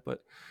on in that.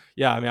 But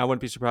yeah, I mean, I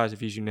wouldn't be surprised if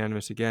he's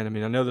unanimous again. I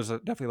mean, I know there's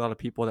definitely a lot of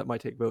people that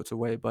might take votes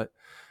away, but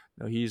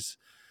no, you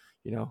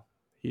know,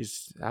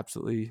 he's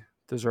absolutely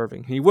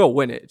deserving. He will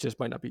win it. It just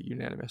might not be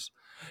unanimous.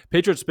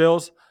 Patriots,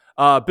 Bills.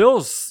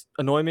 Bills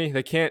annoy me.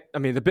 They can't. I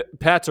mean, the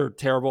Pats are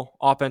terrible.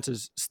 Offense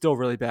is still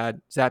really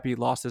bad. Zappy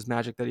lost his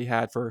magic that he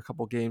had for a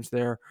couple games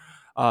there.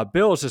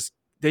 Bills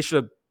they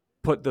should have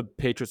put the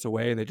Patriots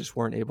away and they just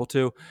weren't able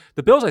to.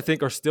 The Bills, I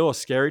think, are still a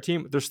scary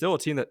team. They're still a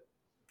team that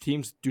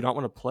teams do not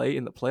want to play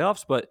in the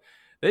playoffs, but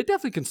they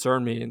definitely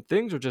concern me. And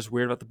things are just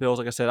weird about the Bills.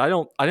 Like I said, I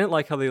didn't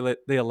like how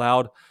they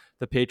allowed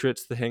the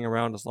Patriots to hang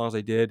around as long as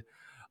they did.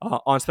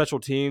 On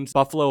special teams,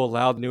 Buffalo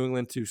allowed New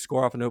England to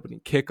score off an opening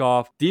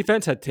kickoff.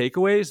 Defense had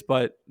takeaways,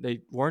 but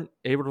they weren't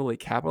able to really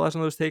capitalize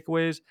on those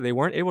takeaways. They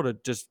weren't able to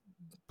just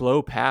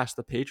blow past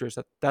the Patriots.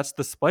 That's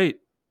despite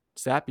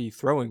Zappy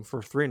throwing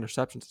for 3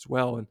 interceptions as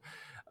well. And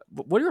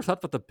what are your thoughts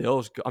about the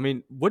Bills? I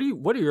mean, what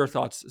are your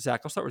thoughts,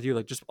 Zach? I'll start with you.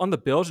 Like, just on the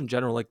Bills in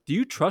general. Like, do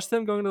you trust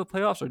them going into the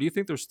playoffs, or do you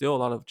think there's still a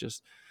lot of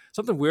just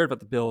something weird about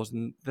the Bills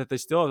and that they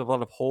still have a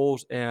lot of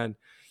holes? And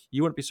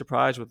you wouldn't be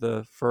surprised with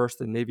the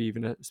first and maybe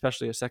even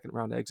especially a second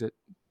round exit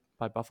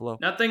by Buffalo.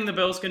 Nothing the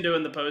Bills can do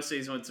in the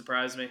postseason would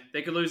surprise me.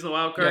 They could lose the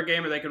wild card Yep.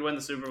 game, or they could win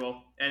the Super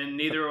Bowl, and Yep.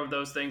 neither of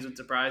those things would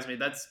surprise me.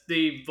 That's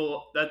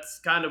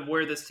kind of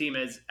where this team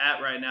is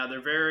at right now. They're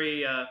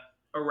very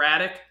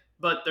erratic,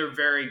 but they're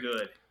very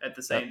good at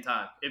the Yep. same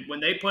time.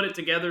 When they put it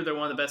together, they're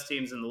one of the best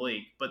teams in the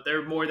league. But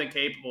they're more than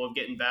capable of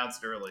getting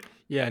bounced early.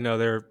 Yeah, no,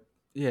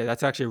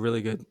 that's actually a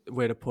really good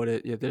way to put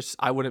it. Yeah,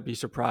 I wouldn't be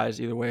surprised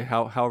either way,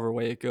 however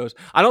way it goes.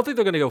 I don't think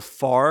they're going to go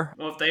far.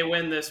 Well, if they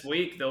win this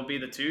week, they'll be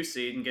the 2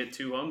 seed and get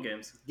 2 home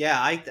games.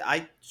 Yeah,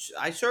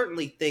 I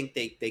certainly think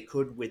they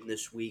could win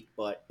this week,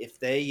 but if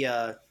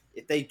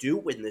they do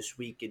win this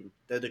week and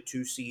they're the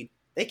 2 seed,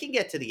 they can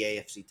get to the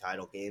AFC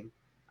title game.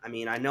 I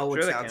mean, I know it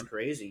Sure they sounds can.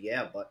 crazy,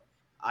 yeah, but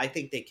I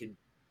think they can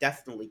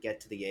definitely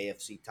get to the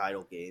AFC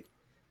title game.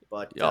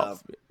 But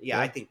Yeah.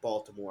 I think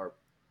Baltimore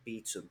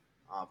beats them.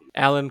 Obviously.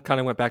 Allen kind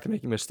of went back to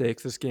making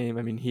mistakes this game.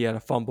 I mean, he had a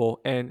fumble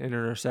and an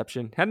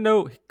interception.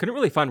 Couldn't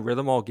really find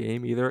rhythm all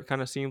game either. It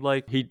kind of seemed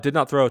like he did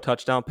not throw a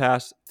touchdown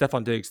pass.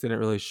 Stephon Diggs didn't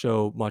really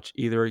show much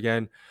either.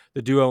 Again,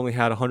 the duo only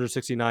had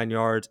 169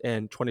 yards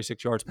and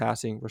 26 yards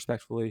passing,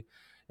 respectively.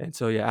 And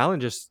so, yeah, Allen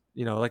just,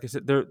 like I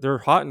said, they're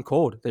hot and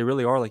cold. They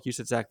really are. Like you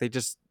said, Zach,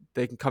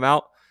 they can come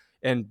out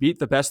and beat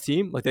the best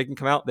team. Like they can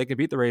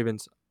beat the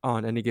Ravens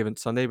on any given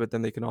Sunday, but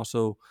then they can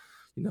also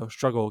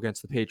struggle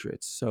against the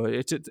Patriots. So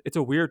it's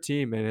a weird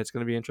team, and it's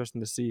going to be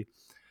interesting to see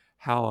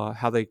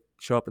how they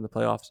show up in the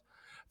playoffs.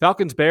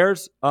 Falcons,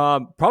 Bears,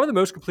 probably the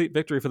most complete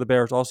victory for the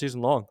Bears all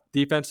season long.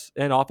 Defense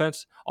and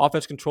offense.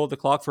 Offense controlled the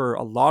clock for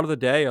a lot of the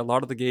day, a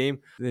lot of the game.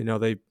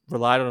 They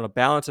relied on a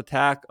balanced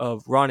attack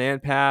of run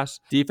and pass.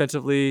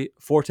 Defensively,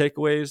 4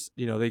 takeaways.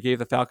 They gave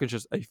the Falcons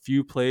just a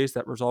few plays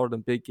that resulted in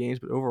big games,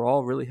 but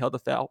overall really held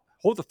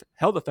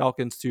the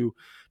Falcons to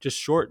just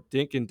short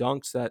dink and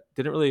dunks that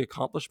didn't really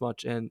accomplish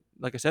much. And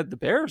like I said, the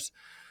Bears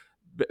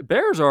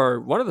are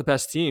one of the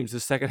best teams the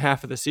second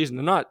half of the season.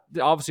 They're not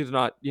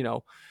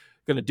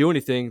going to do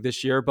anything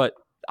this year, but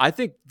I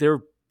think they're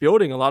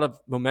building a lot of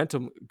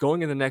momentum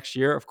going into next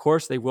year. Of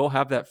course, they will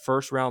have that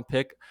first round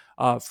pick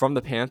from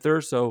the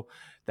Panthers, so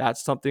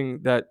that's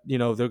something that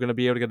they're going to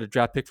be able to get a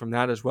draft pick from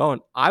that as well.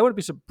 And I wouldn't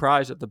be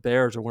surprised that the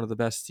Bears are one of the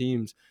best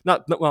teams,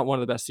 not one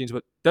of the best teams,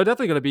 but they're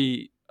definitely going to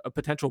be a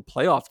potential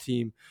playoff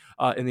team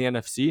in the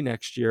NFC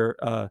next year.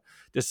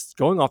 Just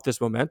going off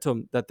this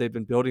momentum that they've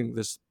been building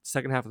this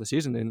second half of the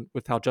season and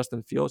with how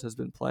Justin Fields has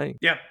been playing.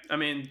 Yeah, I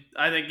mean,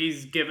 I think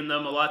he's given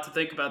them a lot to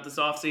think about this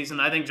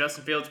offseason. I think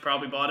Justin Fields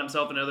probably bought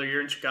himself another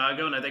year in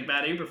Chicago, and I think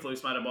Matt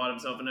Eberflus might have bought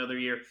himself another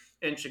year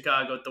in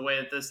Chicago with the way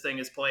that this thing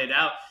is played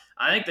out.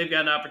 I think they've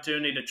got an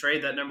opportunity to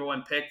trade that number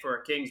 1 pick for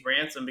a king's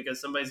ransom because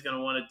somebody's going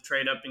to want to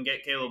trade up and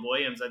get Caleb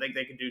Williams. I think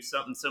they could do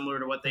something similar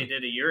to what they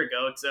did a year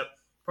ago, except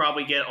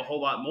probably get a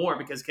whole lot more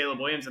because Caleb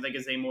Williams, I think,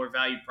 is a more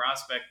valued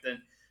prospect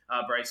than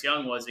Bryce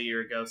Young was a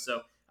year ago.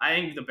 So I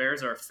think the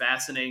Bears are a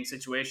fascinating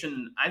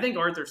situation. I think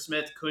Arthur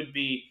Smith could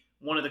be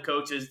one of the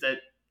coaches that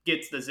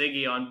gets the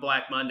ziggy on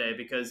Black Monday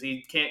because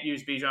he can't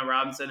use Bijan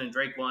Robinson and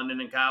Drake London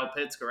and Kyle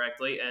Pitts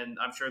correctly, and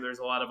I'm sure there's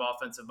a lot of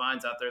offensive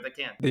minds out there that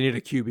can. They need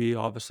a QB,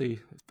 obviously.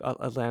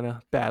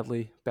 Atlanta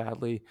badly,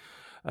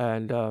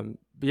 and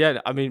yeah,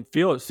 I mean,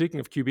 Fields. Speaking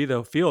of QB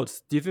though,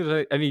 Fields. Do you think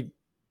there's any?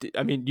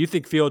 I mean, do you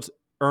think Fields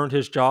earned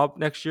his job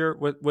next year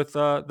with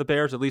the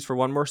Bears, at least for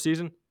one more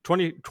season.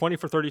 20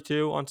 for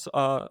 32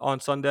 on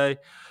Sunday,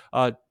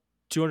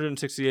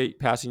 268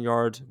 passing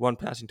yards, one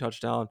passing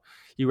touchdown.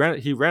 He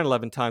ran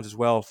 11 times as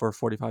well for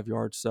 45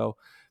 yards. So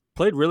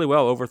played really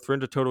well, over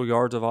 300 total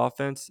yards of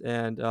offense,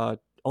 and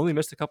only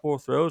missed a couple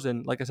of throws.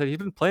 And like I said, he's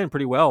been playing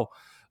pretty well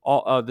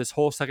all this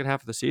whole second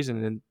half of the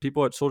season. And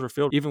people at Soldier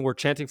Field even were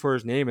chanting for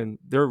his name, and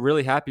they're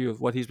really happy with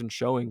what he's been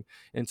showing.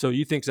 And so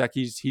you think, Zach,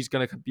 he's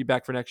going to be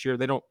back for next year?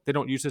 They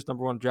don't use this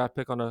number one draft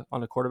pick on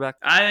a quarterback.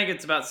 I think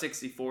it's about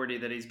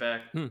 60-40 that he's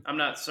back. Hmm. I'm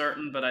not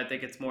certain, but I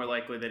think it's more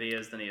likely that he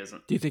is than he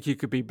isn't. Do you think he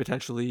could be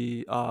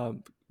potentially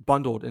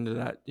bundled into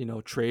that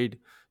trade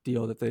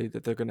deal that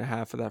they're going to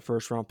have for that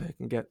first round pick,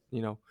 and get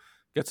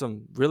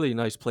some really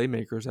nice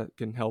playmakers that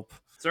can help?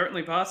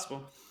 Certainly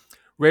possible.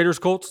 Raiders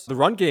Colts. The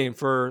run game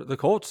for the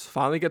Colts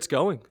finally gets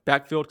going.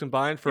 Backfield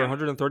combined for Yeah.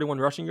 131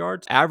 rushing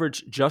yards,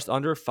 average just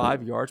under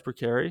 5 yards per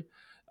carry.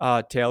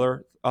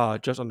 Taylor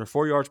just under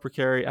 4 yards per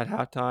carry at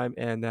halftime,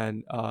 and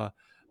then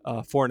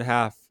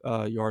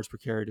 4.5 yards per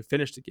carry to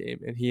finish the game.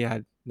 And he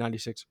had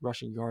 96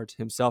 rushing yards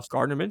himself.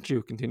 Gardner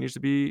Minshew continues to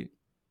be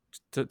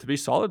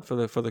solid for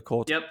the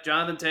Colts. Yep,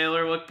 Jonathan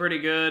Taylor looked pretty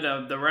good.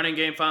 The running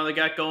game finally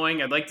got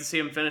going. I'd like to see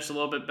him finish a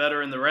little bit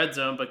better in the red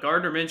zone, but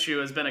Gardner Minshew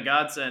has been a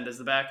godsend as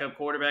the backup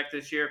quarterback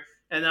this year.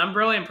 And I'm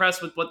really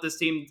impressed with what this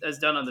team has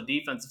done on the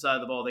defensive side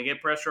of the ball. They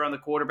get pressure on the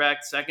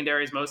quarterback.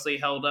 Secondary is mostly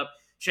held up.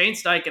 Shane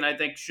Steichen, I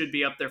think, should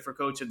be up there for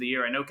Coach of the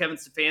Year. I know Kevin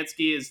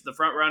Stefanski is the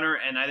front runner,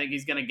 and I think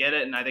he's going to get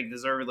it, and I think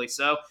deservedly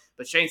so.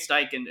 But Shane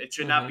Steichen, it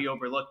should not be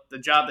overlooked. The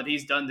job that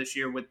he's done this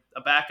year with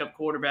a backup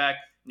quarterback,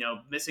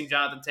 missing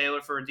Jonathan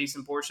Taylor for a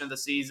decent portion of the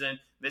season,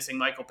 missing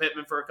Michael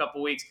Pittman for a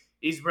couple weeks.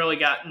 He's really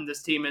gotten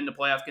this team into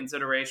playoff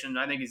consideration.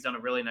 I think he's done a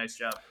really nice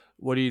job.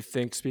 What do you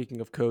think, speaking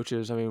of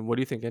coaches, what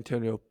do you think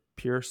Antonio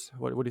Pierce,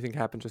 what do you think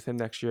happens with him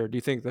next year? Do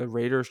you think the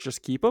Raiders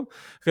just keep him?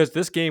 Because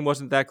this game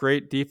wasn't that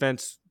great.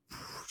 Defense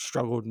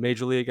struggled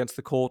majorly against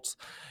the Colts.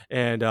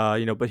 And,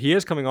 but he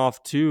is coming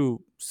off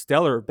two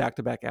stellar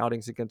back-to-back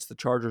outings against the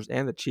Chargers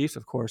and the Chiefs,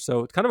 of course.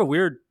 So it's kind of a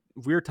weird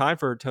time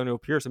for Antonio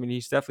Pierce.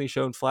 He's definitely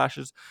shown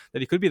flashes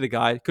that he could be the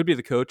guy, could be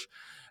the coach,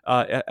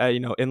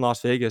 in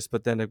Las Vegas.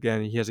 But then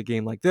again, he has a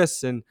game like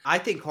this, and I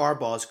think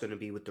Harbaugh is going to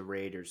be with the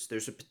Raiders.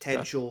 There's a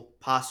potential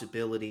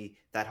possibility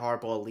that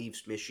Harbaugh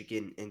leaves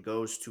Michigan and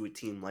goes to a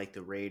team like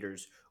the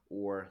Raiders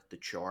or the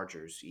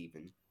Chargers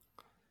even.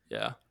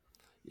 Yeah,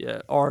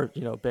 or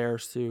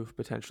Bears too,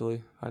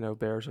 potentially. I know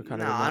Bears are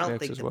kind of in that I don't mix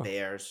think as the well.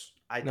 Bears.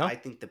 No? I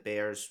think the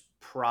Bears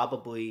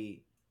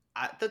probably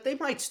that they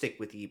might stick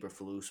with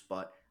Eberflus,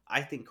 but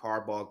I think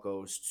Harbaugh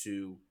goes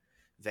to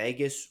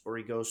Vegas or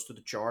he goes to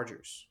the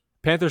Chargers.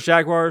 Panthers,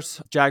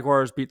 Jaguars.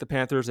 Jaguars beat the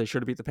Panthers. They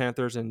should have beat the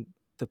Panthers, and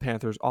the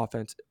Panthers'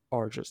 offense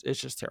it's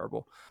just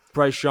terrible.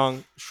 Bryce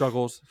Young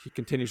struggles. He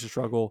continues to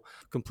struggle.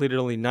 Completed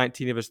only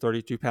 19 of his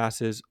 32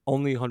 passes,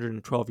 only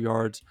 112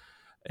 yards.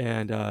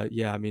 And I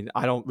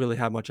don't really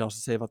have much else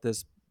to say about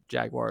this.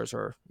 Jaguars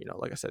are,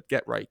 like I said,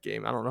 get right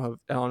game. I don't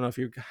know if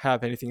you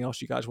have anything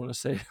else you guys want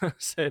to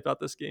say about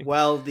this game.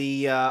 Well,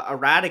 the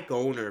erratic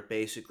owner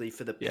basically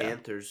for the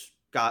Panthers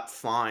got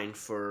fined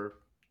for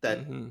that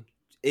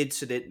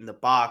incident in the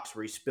box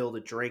where he spilled a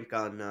drink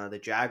on the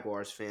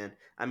Jaguars fan.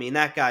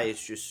 That guy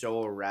is just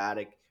so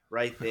erratic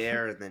right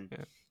there, and then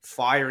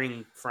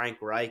firing Frank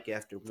Reich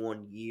after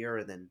 1 year,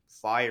 and then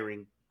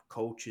firing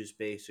coaches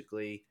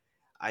basically.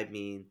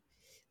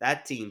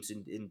 That team's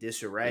in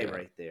disarray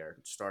right there.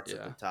 It starts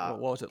at the top.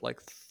 What was it,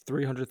 like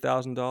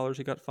 $300,000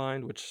 he got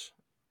fined, which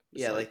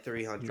like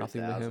 300,000.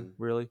 Nothing to him,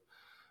 really.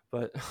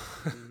 But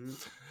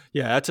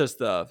that's just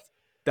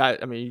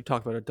you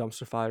talk about a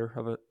dumpster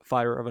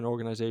fire of an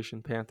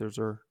organization. Panthers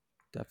are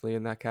definitely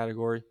in that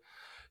category.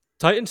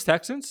 Titans,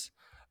 Texans.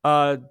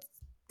 Will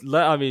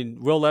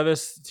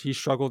Levis, he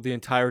struggled the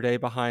entire day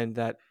behind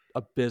that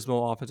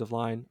abysmal offensive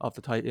line of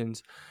the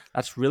Titans.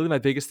 That's really my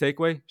biggest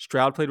takeaway.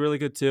 Stroud played really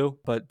good too,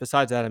 but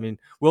besides that,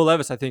 Will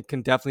Levis, I think,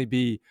 can definitely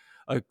be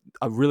a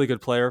really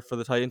good player for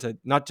the Titans.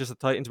 Not just the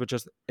Titans, but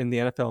just in the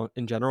NFL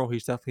in general. He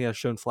definitely has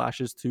shown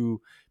flashes to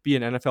be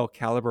an NFL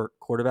caliber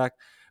quarterback,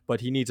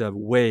 but he needs a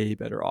way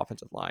better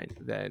offensive line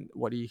than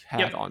what he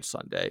had on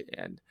Sunday.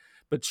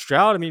 But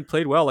Stroud,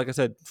 played well. Like I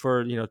said,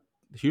 for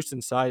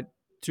Houston's side,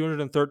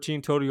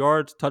 213 total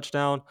yards,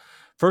 touchdown.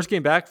 First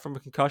game back from a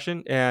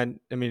concussion, and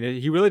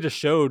he really just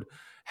showed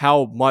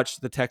how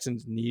much the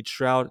Texans need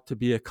Stroud to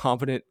be a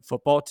confident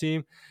football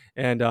team,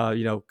 and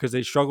because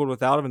they struggled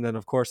without him, and then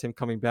of course him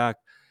coming back,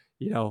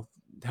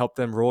 helped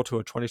them roll to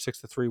a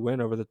 26-3 win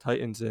over the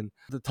Titans. And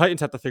the Titans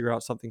have to figure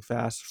out something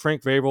fast.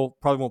 Frank Vrabel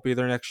probably won't be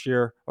there next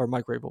year, or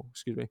Mike Vrabel,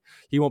 excuse me.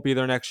 He won't be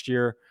there next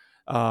year.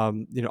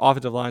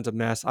 Offensive line's a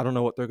mess. I don't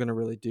know what they're going to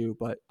really do,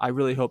 but I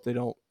really hope they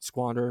don't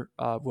squander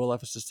Will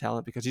Levis's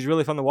talent, because he's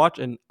really fun to watch,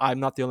 and I'm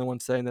not the only one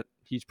saying that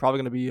he's probably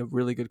going to be a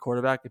really good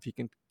quarterback if he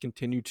can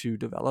continue to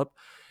develop.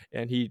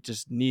 And he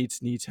just needs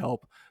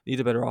help,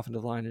 needs a better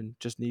offensive line, and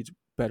just needs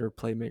better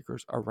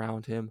playmakers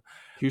around him.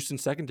 Houston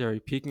secondary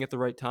peaking at the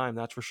right time,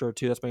 that's for sure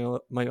too. That's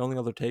my only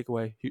other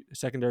takeaway.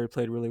 Secondary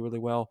played really, really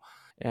well,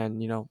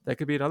 and that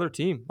could be another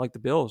team like the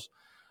Bills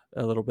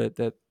a little bit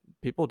that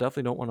people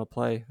definitely don't want to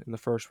play in the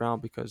first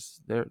round because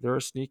they're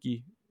a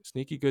sneaky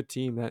good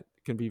team that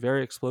can be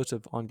very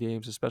explosive on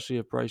games, especially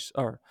if Bryce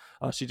or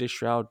CJ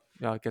Stroud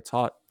gets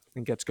hot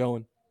and gets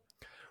going.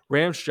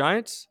 Rams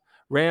Giants.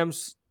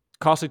 Rams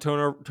costly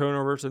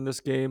turnovers in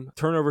this game.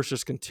 Turnovers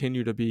just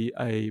continue to be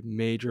a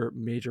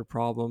major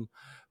problem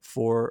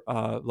for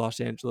Los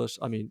Angeles.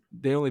 I mean,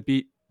 they only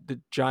beat the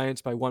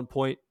Giants by 1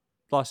 point.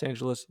 Los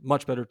Angeles,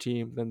 much better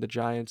team than the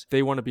Giants.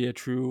 They want to be a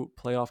true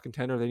playoff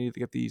contender. They need to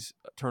get these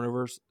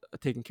turnovers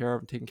taken care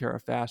of and taken care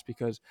of fast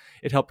because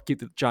it helped keep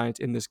the Giants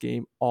in this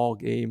game all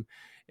game.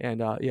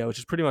 And which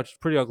is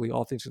pretty ugly,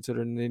 all things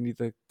considered. And they need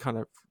to kind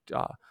of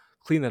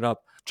clean that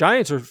up.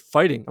 Giants are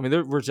fighting. I mean,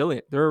 they're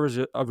resilient. They're a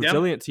Yep.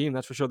 resilient team,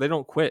 that's for sure. They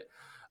don't quit.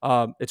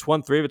 It's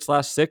won 3 of its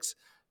last 6.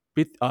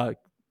 Beat,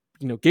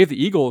 gave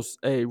the Eagles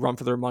a run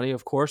for their money.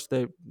 Of course,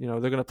 they're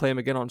going to play them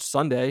again on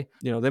Sunday.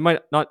 They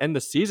might not end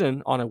the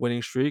season on a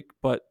winning streak,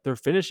 but they're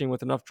finishing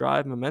with enough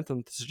drive and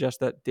momentum to suggest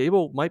that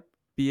Dable might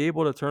be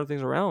able to turn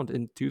things around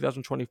in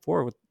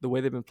 2024 with the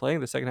way they've been playing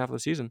the second half of the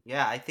season.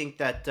 Yeah, I think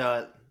that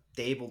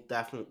Dable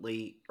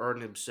definitely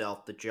earned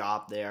himself the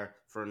job there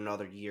for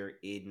another year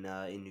in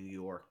New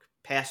York,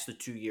 past the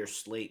 2 year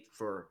slate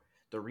for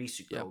the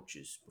recent Yep.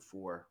 coaches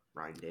before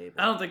Ryan Dable.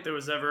 I don't think there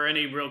was ever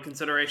any real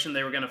consideration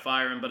they were going to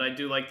fire him, but I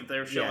do like that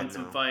they're Yeah, showing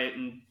some no. fight.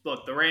 And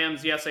look, the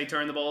Rams, yes, they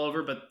turned the ball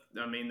over, but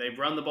I mean, they've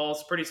run the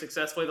balls pretty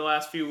successfully the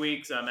last few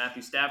weeks.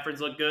 Matthew Stafford's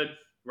looked good.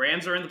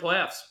 Rams are in the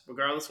playoffs,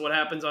 regardless of what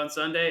happens on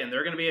Sunday, and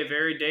they're going to be a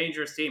very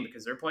dangerous team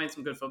because they're playing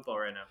some good football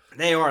right now.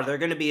 They are. They're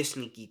going to be a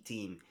sneaky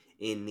team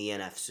in the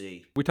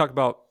NFC. We talk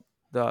about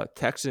the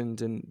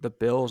Texans and the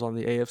Bills on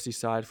the AFC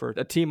side. For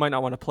a team might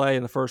not want to play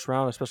in the first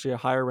round, especially a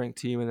higher ranked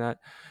team in that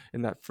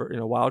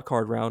wild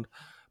card round.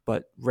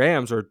 But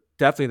Rams are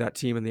definitely that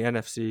team in the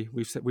NFC.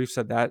 We've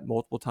said that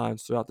multiple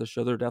times throughout the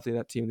show. They're definitely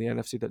that team in the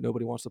NFC that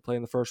nobody wants to play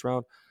in the first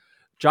round.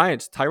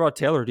 Giants, Tyrod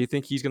Taylor. Do you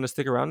think he's going to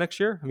stick around next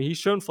year? I mean, he's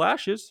shown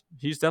flashes.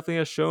 He's definitely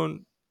has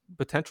shown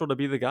potential to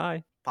be the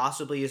guy.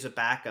 Possibly as a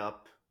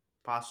backup.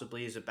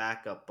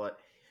 But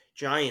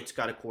Giants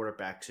got a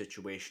quarterback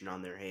situation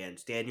on their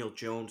hands. Daniel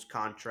Jones'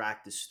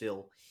 contract is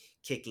still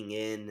kicking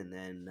in, and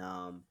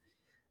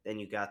then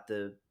you got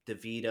the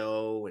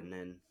DeVito, and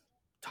then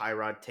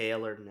Tyrod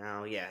Taylor.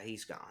 Now, yeah,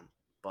 he's gone.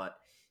 But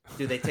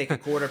do they take a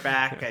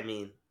quarterback? I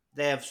mean,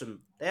 they have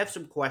some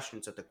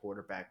questions at the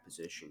quarterback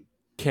position.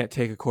 Can't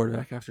take a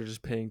quarterback after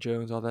just paying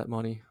Jones all that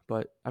money.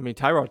 But I mean,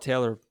 Tyrod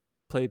Taylor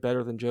played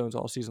better than Jones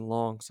all season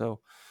long.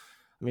 So,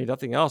 I mean,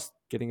 nothing else,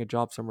 getting a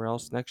job somewhere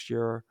else next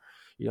year, or,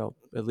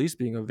 at least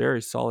being a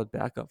very solid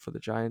backup for the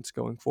Giants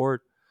going forward.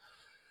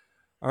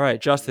 All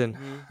right, Justin.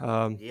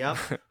 Yep.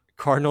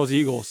 Cardinals,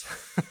 Eagles.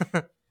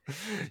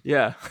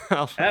 Yeah.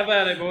 Have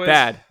at it, boys.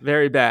 Bad.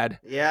 Very bad.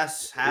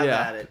 Yes, have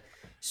at it.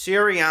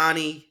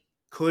 Sirianni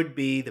could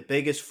be the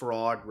biggest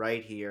fraud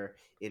right here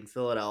in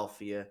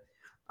Philadelphia.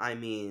 I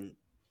mean,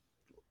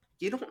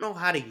 you don't know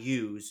how to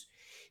use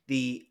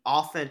the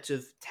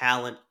offensive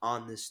talent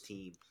on this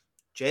team.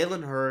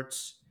 Jalen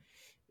Hurts,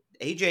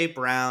 A.J.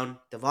 Brown,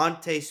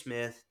 Devontae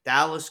Smith,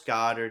 Dallas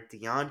Goedert,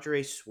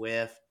 DeAndre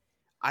Swift.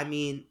 I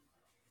mean,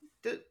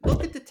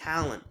 look at the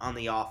talent on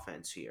the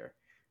offense here.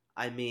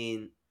 I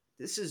mean,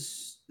 this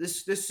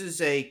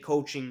is a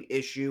coaching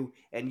issue,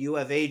 and you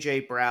have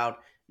A.J. Brown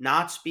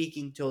not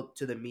speaking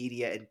to the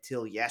media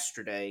until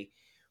yesterday,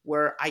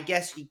 where I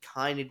guess he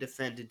kind of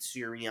defended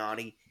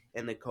Sirianni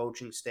and the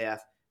coaching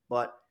staff,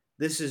 but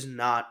this is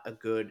not a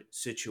good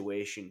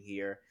situation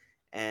here.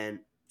 And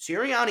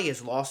Sirianni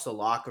has lost the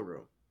locker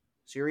room.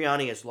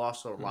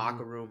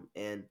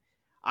 And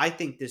I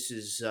think this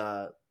is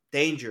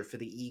danger for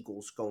the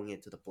Eagles going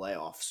into the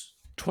playoffs.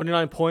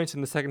 29 points in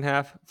the second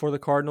half for the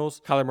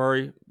Cardinals. Kyler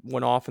Murray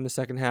went off in the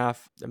second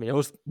half. I mean, it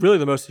was really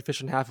the most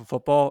efficient half of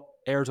football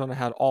Arizona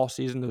had all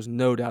season. There's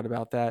no doubt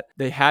about that.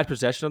 They had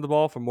possession of the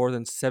ball for more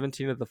than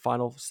 17 of the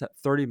final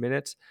 30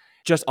 minutes,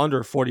 just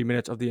under 40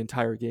 minutes of the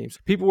entire games.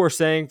 People were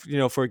saying,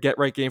 for a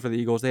get-right game for the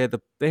Eagles, they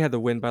had the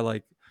win by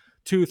like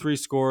 2-3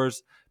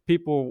 scores.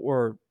 People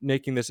were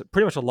making this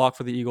pretty much a lock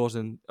for the Eagles,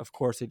 and of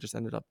course, they just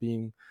ended up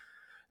being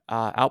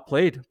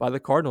outplayed by the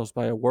Cardinals,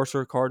 by a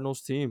worser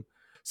Cardinals team.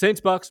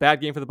 Saints Bucks,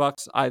 bad game for the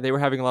Bucks. They were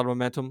having a lot of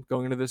momentum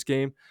going into this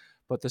game,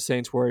 but the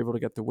Saints were able to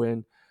get the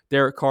win.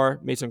 Derek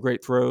Carr made some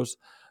great throws.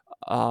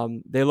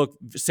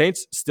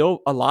 Saints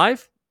still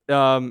alive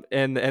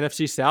in the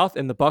NFC South,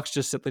 and the Bucks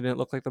just simply didn't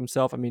look like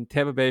themselves. I mean,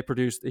 Tampa Bay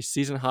produced a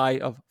season high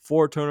of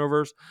 4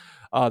 turnovers.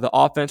 The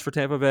offense for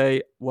Tampa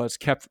Bay was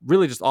kept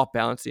really just off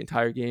balance the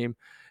entire game,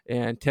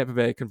 and Tampa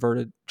Bay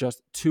converted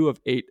just 2 of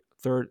 8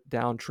 third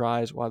down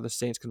tries, while the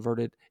Saints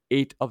converted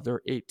 8 of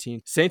their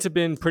 18. Saints have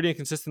been pretty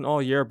inconsistent all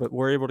year, but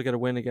were able to get a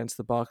win against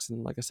the Bucks,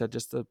 and like I said,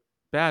 just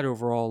bad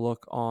overall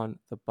look on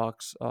the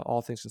Bucks,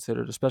 all things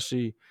considered,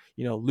 especially,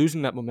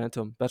 losing that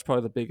momentum. That's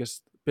probably the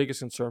biggest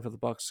concern for the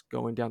Bucks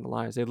going down the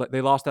line.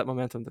 They lost that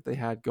momentum that they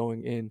had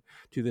going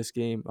into this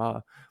game,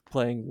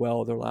 playing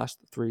well their last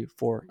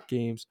 3-4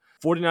 games.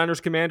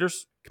 49ers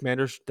Commanders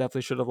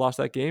definitely should have lost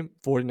that game.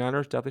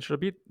 49ers definitely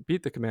should have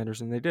beat the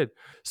Commanders, and they did.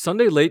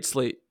 Sunday late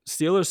slate,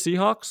 Steelers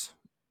Seahawks.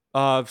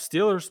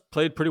 Steelers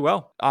played pretty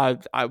well.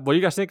 What do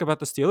you guys think about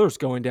the Steelers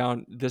going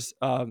down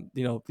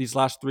these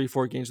last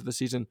 3-4 games of the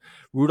season?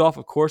 Rudolph,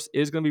 of course,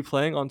 is going to be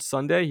playing on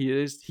Sunday.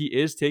 He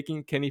is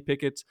taking Kenny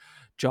Pickett's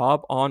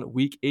job on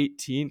Week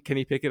 18.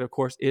 Kenny Pickett, of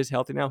course, is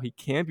healthy now. He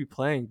can be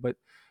playing, but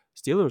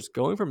Steelers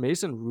going for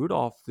Mason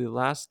Rudolph the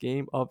last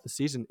game of the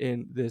season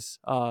in this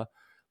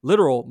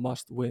literal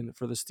must win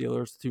for the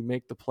Steelers to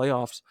make the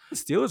playoffs. The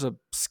Steelers a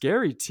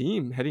scary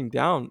team heading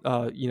down.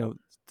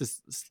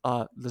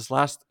 This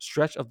last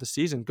stretch of the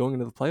season going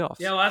into the playoffs.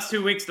 Yeah, last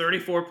 2 weeks,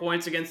 34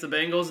 points against the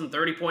Bengals and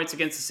 30 points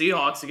against the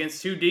Seahawks,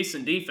 against two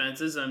decent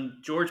defenses. And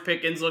George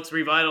Pickens looks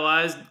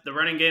revitalized. The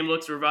running game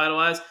looks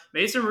revitalized.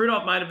 Mason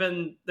Rudolph might have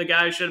been the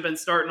guy who should have been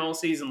starting all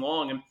season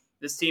long. And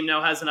this team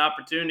now has an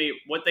opportunity.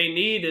 What they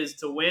need is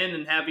to win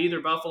and have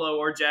either Buffalo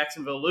or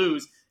Jacksonville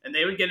lose, and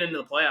they would get into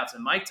the playoffs.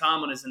 And Mike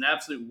Tomlin is an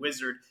absolute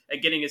wizard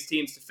at getting his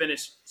teams to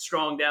finish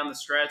strong down the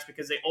stretch,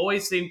 because they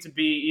always seem to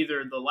be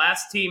either the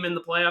last team in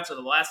the playoffs or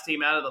the last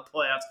team out of the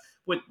playoffs,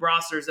 with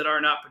rosters that are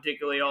not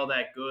particularly all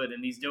that good,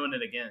 and he's doing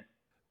it again.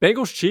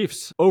 Bengals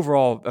Chiefs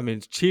overall,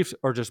 Chiefs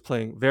are just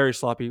playing very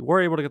sloppy.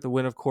 We're able to get the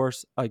win, of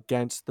course,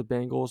 against the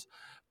Bengals.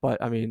 But,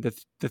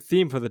 the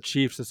theme for the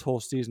Chiefs this whole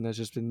season has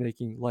just been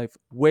making life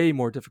way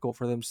more difficult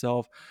for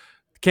themselves.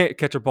 Can't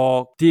catch a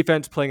ball.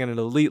 Defense playing at an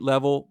elite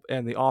level,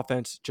 and the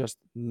offense just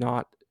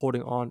not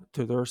holding on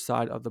to their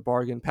side of the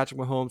bargain. Patrick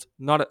Mahomes,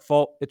 not at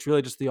fault. It's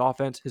really just the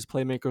offense, his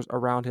playmakers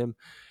around him,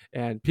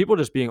 and people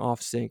just being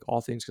off sync,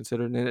 all things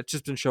considered. And it's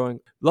just been showing.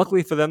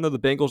 Luckily for them, though, the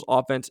Bengals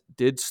offense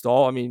did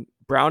stall.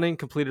 Browning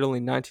completed only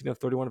 19 of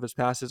 31 of his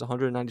passes,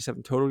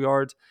 197 total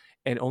yards,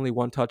 and only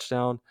one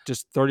touchdown,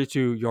 just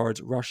 32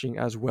 yards rushing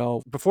as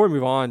well. Before we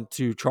move on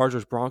to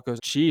Chargers, Broncos,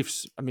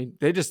 Chiefs,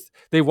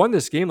 they won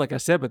this game, like I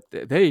said, but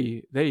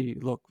they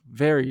look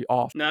very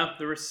off. No,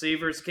 the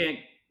receivers can't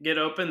get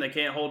open. They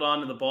can't hold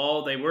on to the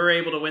ball. They were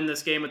able to win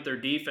this game with their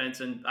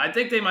defense, and I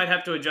think they might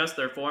have to adjust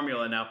their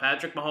formula now.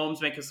 Patrick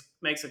Mahomes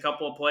makes a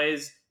couple of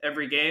plays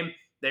every game.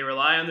 They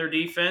rely on their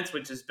defense,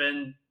 which has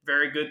been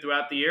very good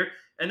throughout the year,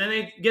 and then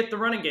they get the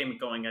running game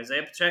going.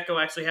 Isaiah Pacheco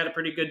actually had a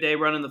pretty good day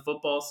running the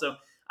football, so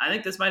I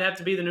think this might have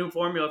to be the new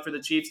formula for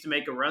the Chiefs to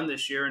make a run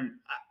this year. And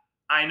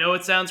I know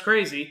it sounds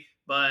crazy,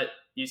 but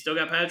you still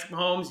got Patrick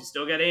Mahomes, you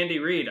still got Andy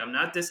Reid. I'm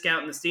not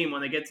discounting this team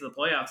when they get to the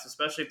playoffs,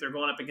 especially if they're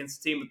going up against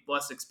a team with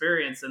less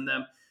experience than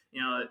them.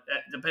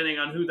 Depending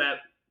on who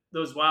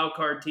those wild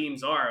card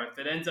teams are. If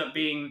it ends up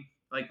being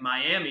like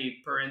Miami,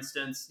 for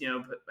instance,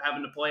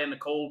 having to play in the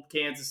cold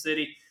Kansas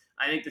City,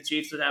 I think the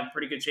Chiefs would have a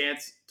pretty good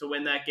chance to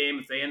win that game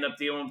if they end up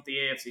dealing with the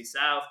AFC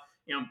South.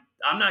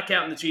 I'm not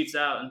counting the Chiefs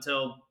out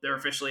until they're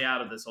officially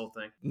out of this whole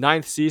thing.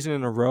 9th season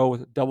in a row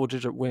with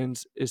double-digit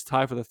wins, is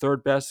tied for the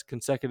third best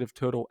consecutive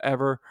total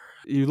ever.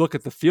 You look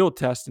at the field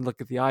test and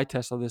look at the eye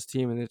test of this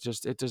team, and it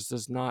just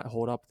does not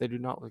hold up. They do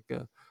not look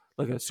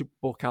like a Super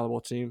Bowl caliber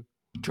team.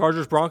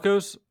 Chargers,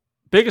 Broncos,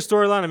 biggest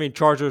storyline.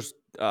 Chargers,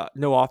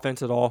 no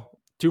offense at all.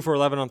 2 for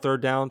 11 on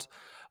third downs.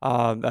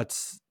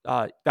 That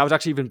was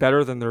actually even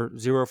better than their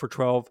 0 for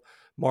 12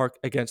 mark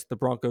against the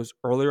Broncos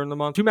earlier in the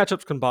month. 2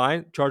 matchups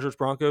combined,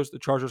 Chargers-Broncos. The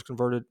Chargers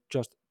converted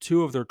just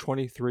 2 of their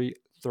 23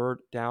 third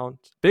downs.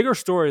 Bigger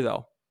story,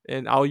 though,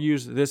 and I'll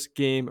use this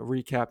game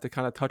recap to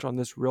kind of touch on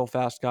this real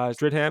fast, guys.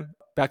 Stridham,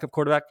 backup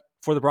quarterback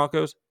for the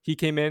Broncos. He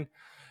came in,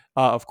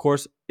 of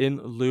course,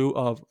 in lieu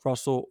of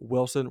Russell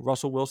Wilson.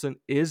 Russell Wilson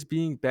is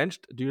being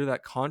benched due to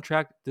that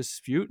contract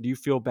dispute. Do you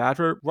feel bad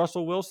for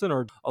Russell Wilson?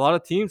 Or a lot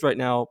of teams right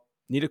now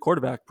need a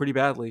quarterback pretty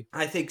badly?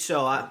 I think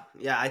so.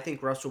 I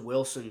think Russell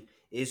Wilson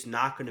is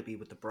not going to be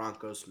with the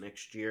Broncos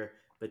next year,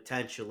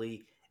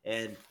 potentially.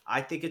 And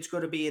I think it's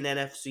going to be an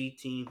NFC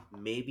team,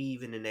 maybe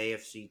even an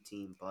AFC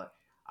team. But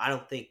I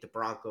don't think the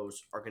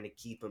Broncos are going to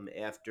keep him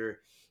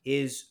after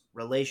his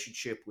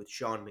relationship with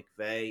Sean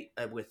McVay,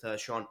 with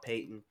Sean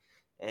Payton.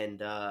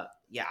 And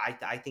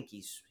I think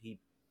he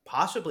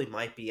possibly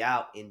might be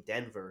out in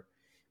Denver.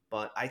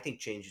 But I think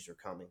changes are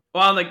coming.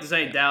 Well, I'd like to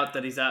say doubt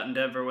that he's out in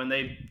Denver when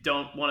they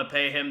don't want to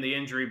pay him the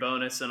injury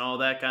bonus and all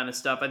that kind of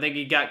stuff. I think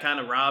he got kind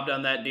of robbed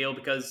on that deal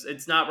because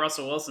it's not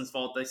Russell Wilson's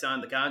fault they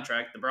signed the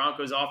contract. The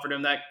Broncos offered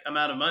him that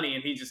amount of money,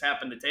 and he just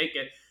happened to take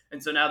it.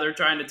 And so now they're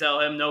trying to tell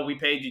him, no, we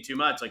paid you too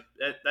much. Like,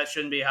 that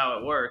shouldn't be how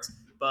it works.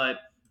 But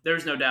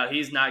there's no doubt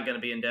he's not going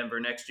to be in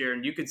Denver next year.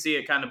 And you could see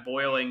it kind of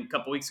boiling a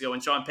couple weeks ago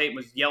when Sean Payton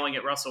was yelling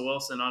at Russell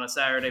Wilson on a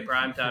Saturday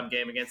primetime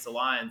game against the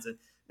Lions. And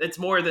it's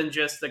more than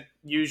just the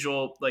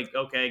usual,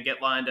 okay,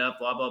 get lined up,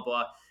 blah, blah,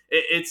 blah.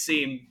 It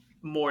seemed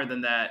more than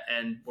that,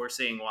 and we're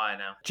seeing why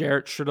now.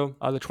 Jarrett Stidham,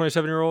 the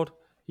 27-year-old,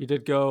 he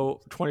did go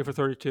 20 for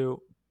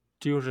 32,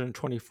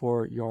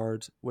 224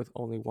 yards with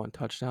only 1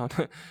 touchdown.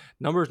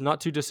 Numbers not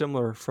too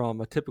dissimilar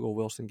from a typical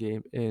Wilson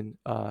game in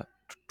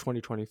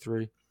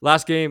 2023.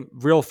 Last game,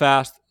 real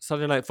fast,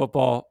 Sunday Night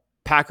Football.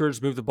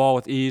 Packers moved the ball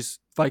with ease.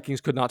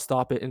 Vikings could not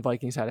stop it, and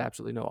Vikings had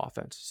absolutely no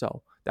offense.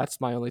 So that's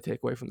my only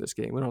takeaway from this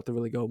game. We don't have to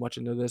really go much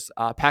into this.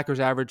 Packers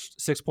averaged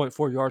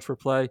 6.4 yards per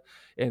play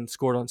and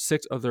scored on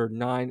 6 of their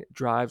 9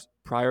 drives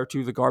prior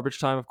to the garbage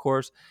time, of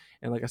course.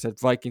 And like I said,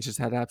 Vikings just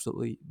had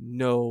absolutely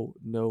no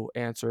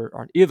answer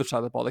on either side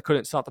of the ball. They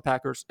couldn't stop the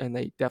Packers, and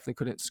they definitely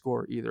couldn't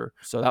score either.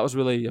 So that was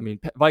really,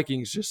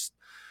 Vikings just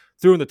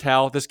threw in the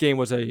towel. This game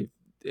was a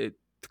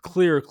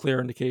clear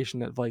indication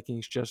that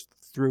Vikings just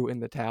threw in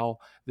the towel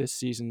this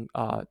season.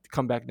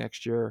 Come back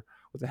next year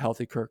with a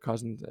healthy Kirk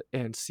Cousins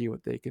and see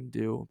what they can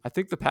do. I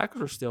think the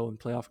Packers are still in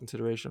playoff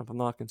consideration. If I'm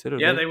not considered,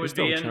 Yeah, they would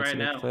still be have a in chance right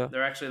to make now. playoff.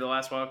 They're actually the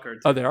last wild card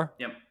team. Oh, they are?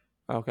 Yep.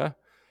 Okay.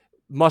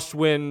 Must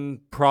win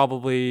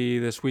probably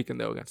this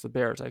weekend, though, against the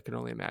Bears, I can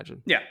only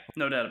imagine. Yeah,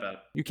 no doubt about it.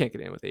 You can't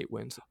get in with 8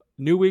 wins.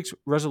 New week's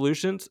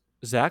resolutions.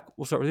 Zach,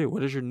 we'll start with you.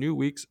 What is your new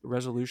week's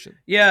resolution?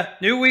 Yeah,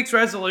 new week's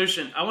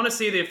resolution. I want to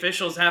see the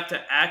officials have to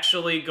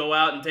actually go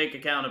out and take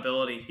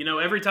accountability. You know,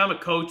 every time a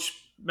coach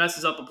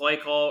messes up a play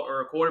call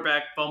or a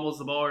quarterback fumbles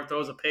the ball or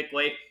throws a pick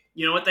late,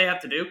 you know what they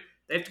have to do?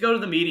 They have to go to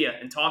the media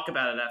and talk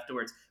about it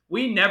afterwards.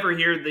 We never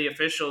hear the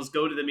officials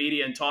go to the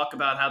media and talk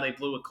about how they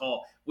blew a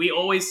call. We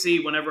always see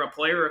whenever a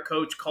player or a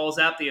coach calls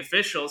out the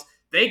officials,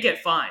 they get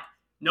fined.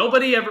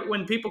 Nobody ever,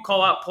 when people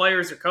call out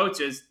players or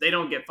coaches, they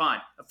don't get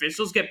fined.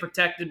 Officials get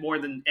protected more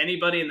than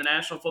anybody in the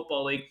National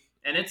Football League.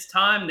 And it's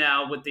time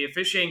now with the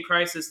officiating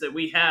crisis that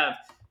we have.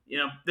 You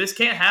know, this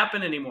can't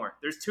happen anymore.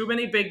 There's too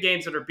many big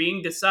games that are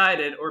being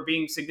decided or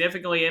being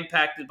significantly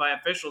impacted by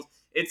officials.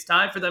 It's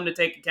time for them to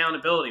take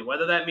accountability,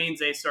 whether that means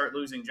they start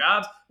losing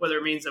jobs, whether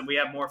it means that we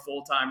have more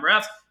full-time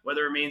refs,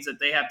 whether it means that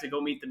they have to go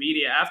meet the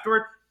media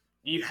afterward.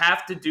 You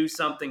have to do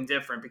something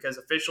different because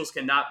officials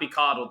cannot be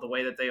coddled the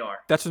way that they are.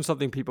 That's been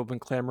something people have been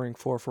clamoring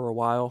for a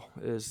while,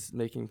 is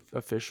making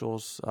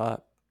officials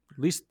at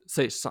least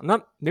say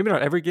something. Maybe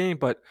not every game,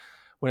 but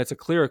when it's a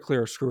clear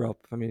screw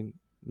up,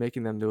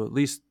 making them to at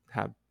least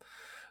have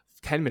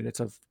 10 minutes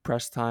of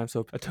press time,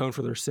 so atone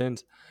for their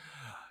sins.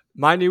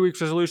 My new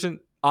week's resolution,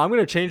 I'm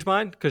going to change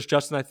mine because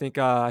Justin, I think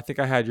I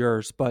had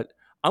yours, but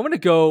I'm going to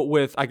go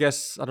with, I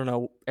guess, I don't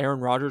know,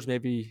 Aaron Rodgers.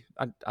 Maybe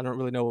I don't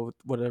really know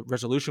what a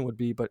resolution would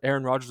be, but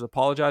Aaron Rodgers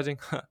apologizing.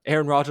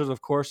 Aaron Rodgers,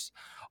 of course,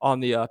 on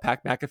the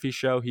Pat McAfee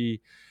show,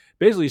 he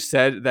basically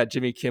said that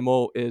Jimmy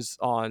Kimmel is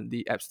on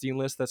the Epstein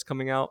list that's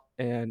coming out,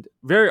 and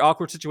very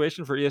awkward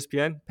situation for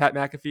ESPN. Pat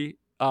McAfee,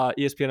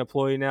 ESPN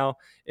employee now,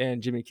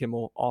 and Jimmy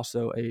Kimmel,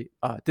 also a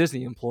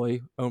Disney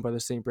employee owned by the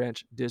same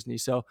branch, Disney.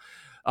 So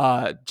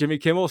Jimmy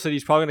Kimmel said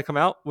he's probably going to come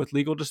out with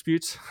legal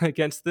disputes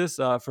against this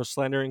for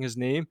slandering his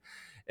name.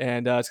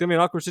 And it's going to be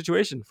an awkward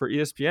situation for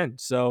ESPN.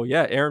 So,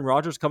 yeah, Aaron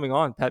Rodgers coming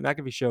on, Pat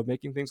McAfee show,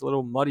 making things a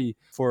little muddy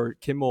for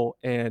Kimmel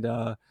and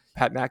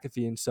Pat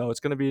McAfee. And so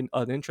it's going to be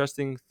an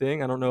interesting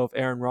thing. I don't know if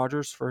Aaron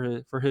Rodgers,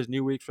 for his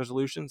new week's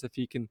resolutions, if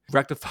he can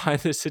rectify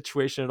this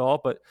situation at all.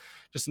 But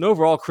just an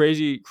overall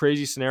crazy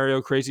scenario,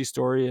 crazy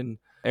story. And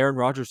Aaron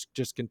Rodgers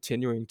just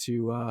continuing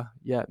to,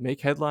 make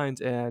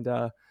headlines and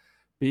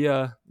be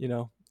a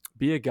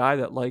guy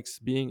that likes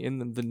being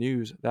in the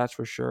news. That's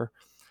for sure.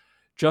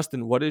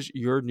 Justin, what is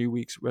your new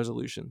week's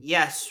resolution?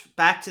 Yes,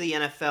 back to the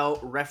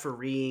NFL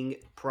refereeing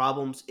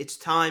problems. It's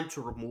time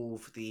to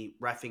remove the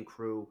reffing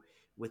crew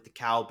with the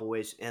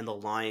Cowboys and the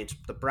Lions.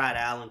 The Brad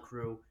Allen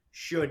crew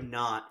should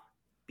not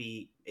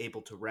be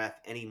able to ref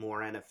any more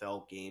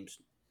NFL games.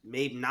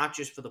 Maybe not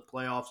just for the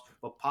playoffs,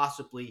 but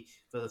possibly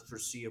for the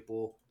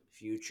foreseeable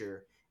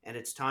future. And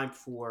it's time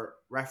for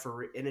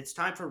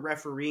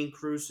refereeing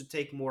crews to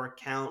take more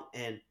account,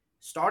 and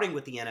starting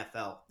with the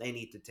NFL, they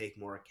need to take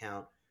more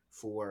account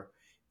for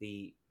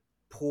the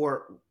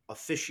poor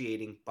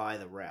officiating by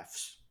the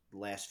refs the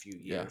last few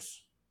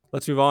years. Yeah.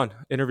 Let's move on.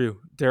 Interview.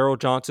 Daryle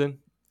Johnson,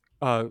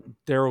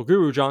 Daryle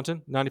Guru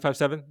Johnson,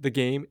 95.7, The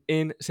Game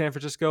in San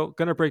Francisco.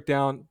 Going to break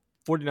down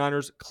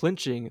 49ers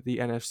clinching the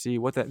NFC,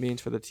 what that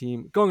means for the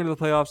team going into the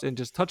playoffs, and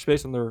just touch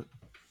base on their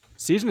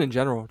season in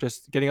general,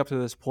 just getting up to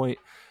this point,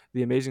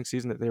 the amazing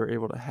season that they were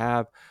able to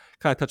have.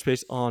 Kind of touch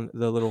base on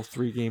the little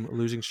 3-game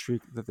losing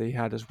streak that they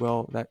had as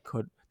well that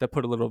put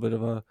a little bit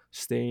of a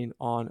stain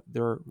on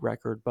their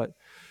record. But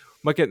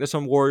might get into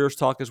some Warriors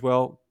talk as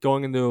well,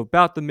 going into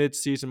about the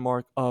mid-season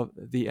mark of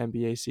the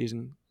NBA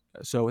season.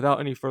 So without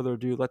any further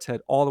ado, let's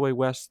head all the way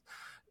west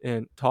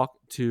and talk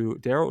to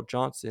Daryle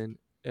Johnson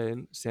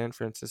in San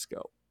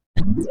Francisco.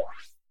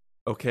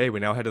 Okay, we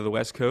now head to the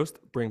West Coast.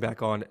 Bring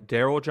back on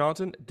Daryle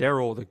Johnson,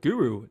 Daryle the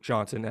Guru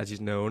Johnson, as he's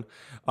known,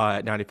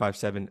 at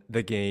 95.7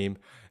 The Game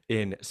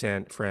in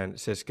San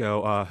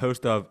Francisco.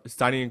 Host of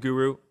Signing and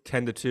Guru,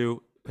 10 to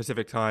 2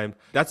 Pacific time.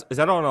 Is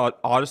that on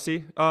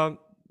Odyssey,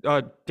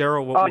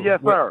 Daryle? Yes,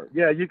 sir.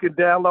 Yeah, you can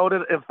download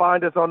it and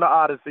find us on the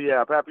Odyssey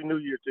app. Happy New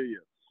Year to you.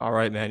 All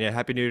right, man. Yeah,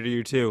 Happy New Year to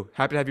you too.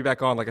 Happy to have you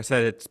back on. Like I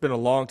said, it's been a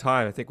long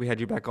time. I think we had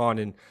you back on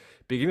in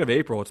beginning of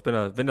April. It's been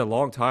a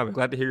long time. I'm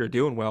glad to hear you're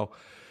doing well.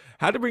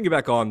 Had to bring you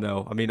back on,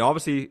 though. I mean,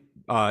 obviously,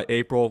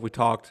 April, we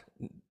talked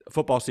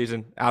football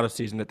season, out of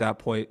season at that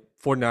point.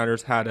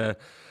 49ers had a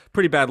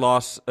pretty bad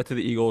loss to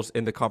the Eagles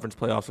in the conference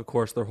playoffs. Of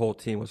course, their whole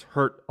team was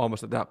hurt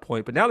almost at that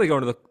point. But now they go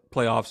into the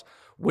playoffs,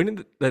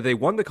 they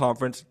won the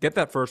conference, get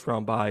that first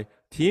round bye.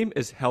 Team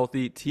is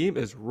healthy. Team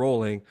is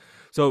rolling.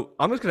 So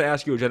I'm just going to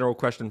ask you a general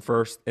question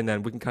first, and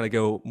then we can kind of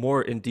go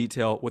more in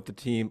detail with the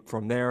team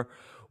from there.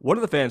 What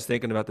are the fans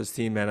thinking about this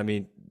team, man? I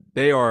mean,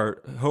 they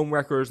are home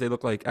wreckers. They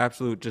look like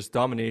absolute just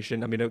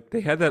domination. I mean,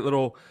 they had that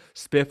little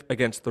spiff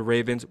against the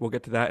Ravens. We'll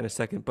get to that in a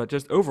second. But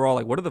just overall,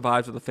 like, what are the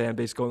vibes of the fan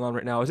base going on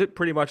right now? Is it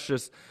pretty much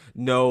just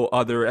no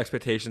other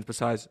expectations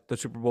besides the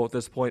Super Bowl at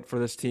this point for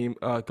this team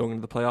going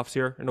into the playoffs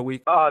here in a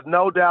week?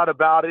 No doubt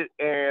about it.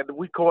 And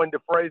we coined the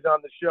phrase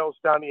on the show,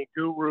 Stoney and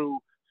Guru,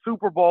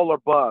 Super Bowl or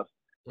bust.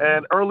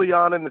 And early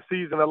on in the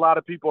season, a lot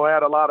of people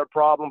had a lot of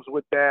problems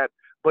with that.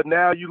 But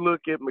now you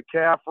look at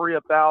McCaffrey,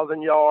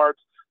 1,000 yards,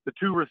 the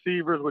two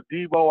receivers with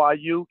Debo,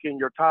 Ayuk, and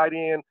your tight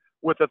end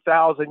with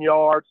 1,000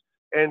 yards,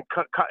 and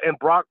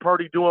Brock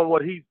Purdy doing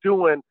what he's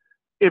doing.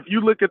 If you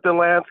look at the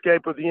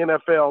landscape of the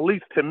NFL, at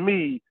least to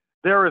me,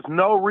 there is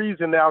no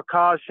reason now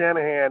Kyle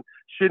Shanahan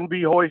shouldn't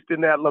be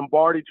hoisting that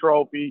Lombardi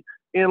trophy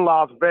in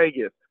Las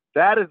Vegas.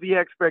 That is the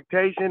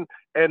expectation.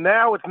 And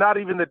now it's not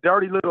even the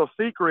dirty little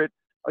secret.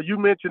 You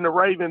mentioned the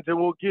Ravens, and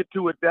we'll get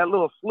to it, that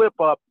little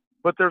slip-up.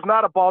 But there's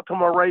not a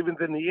Baltimore Ravens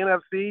in the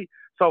NFC.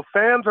 So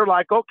fans are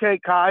like, okay,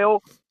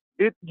 Kyle,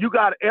 you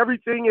got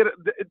everything,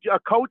 a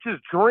coach's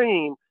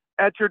dream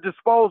at your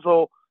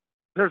disposal.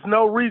 There's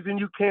no reason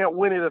you can't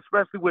win it,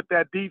 especially with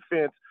that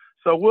defense.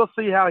 So we'll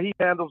see how he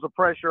handles the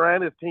pressure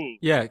and his team.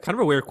 Yeah, kind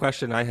of a weird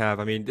question I have.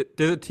 I mean, did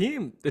the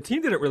team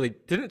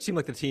didn't seem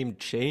like the team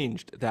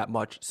changed that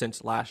much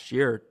since last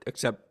year,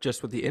 except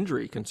just with the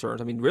injury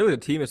concerns. I mean, really the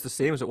team is the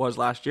same as it was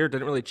last year.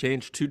 Didn't really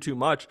change too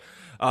much,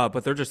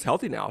 but they're just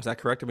healthy now. Is that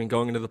correct? I mean,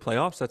 going into the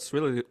playoffs, that's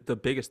really the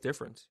biggest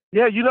difference.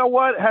 Yeah, you know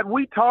what? Had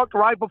we talked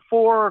right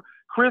before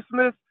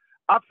Christmas,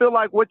 I feel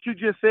like what you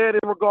just said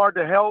in regard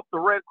to health, the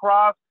Red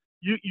Cross,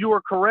 you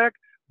are correct.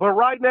 But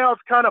right now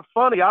it's kind of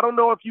funny. I don't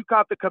know if you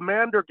caught the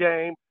Commander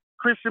game,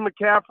 Christian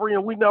McCaffrey,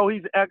 and we know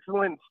he's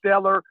excellent and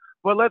stellar.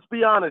 But let's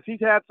be honest, he's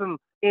had some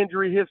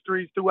injury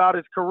histories throughout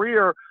his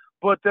career.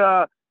 But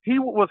he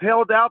was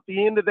held out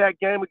the end of that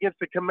game against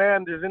the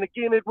Commanders. And,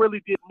 again, it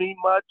really didn't mean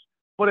much.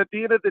 But at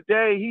the end of the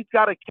day, he's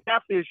got a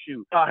calf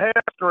issue, a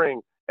hamstring.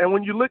 And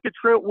when you look at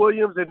Trent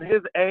Williams and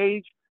his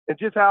age and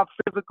just how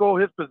physical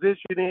his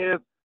position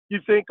is, you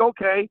think,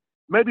 okay,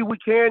 maybe we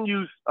can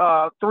use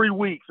 3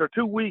 weeks or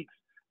 2 weeks.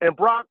 And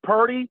Brock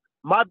Purdy,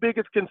 my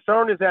biggest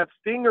concern is that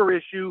stinger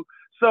issue.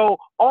 So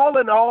all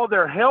in all,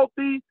 they're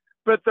healthy,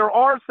 but there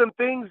are some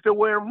things to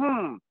where,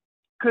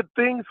 could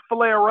things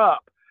flare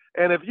up?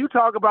 And if you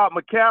talk about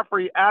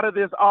McCaffrey out of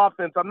this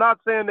offense, I'm not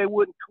saying they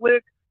wouldn't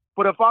click,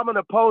 but if I'm an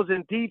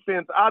opposing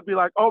defense, I'd be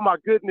like, oh, my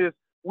goodness,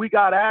 we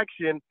got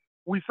action.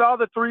 We saw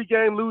the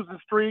 3-game losing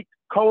streak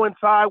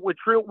coincide with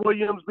Trent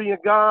Williams being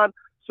gone.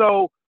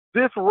 So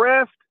this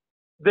rest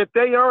that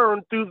they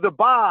earned through the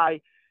bye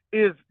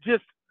is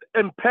just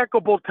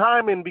impeccable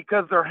timing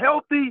because they're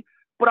healthy,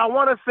 but I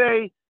want to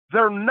say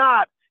they're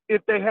not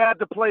if they had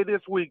to play this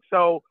week.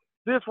 So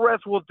this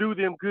rest will do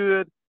them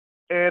good,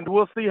 and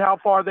we'll see how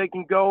far they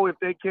can go if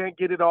they can't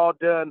get it all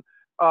done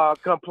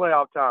come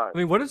playoff time. I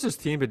mean, what has this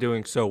team been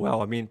doing so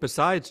well? I mean,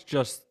 besides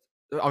just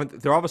 – I mean,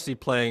 they're obviously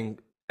playing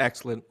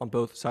excellent on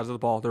both sides of the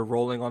ball. They're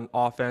rolling on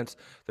offense.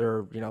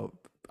 They're,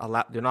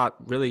 they're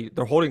not really –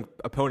 they're holding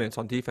opponents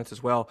on defense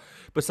as well.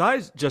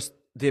 Besides just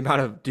the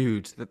amount of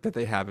dudes that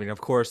they have. I mean,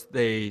 of course,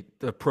 the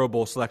Pro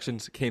Bowl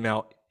selections came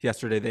out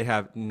yesterday. They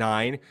have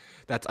 9.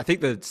 That's, I think,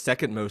 the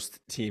second most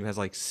team has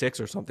like 6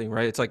 or something,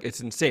 right?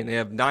 It's insane. They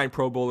have 9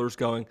 Pro Bowlers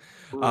going.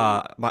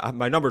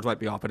 My numbers might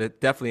be off, but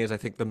it definitely is, I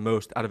think, the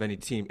most out of any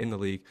team in the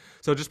league.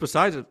 So just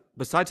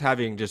besides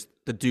having just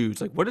the dudes,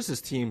 like, what is this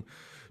team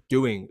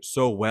doing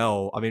so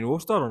well? I mean, we'll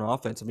start on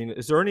offense. I mean,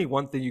 is there any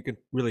one thing you can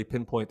really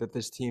pinpoint that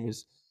this team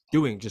is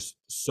doing just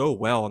so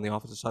well on the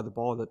offensive side of the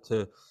ball that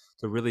to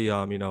really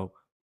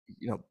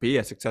be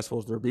as successful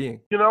as they're being?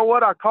 You know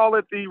what? I call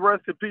it the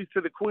rest in peace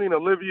to the Queen,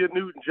 Olivia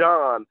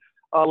Newton-John.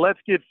 Let's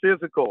get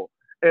physical.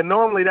 And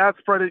normally that's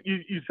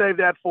you save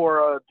that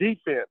for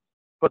defense.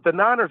 But the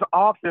Niners'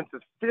 offense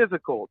is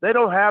physical. They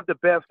don't have the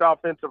best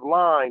offensive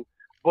line,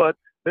 but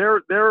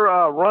their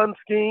run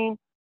scheme,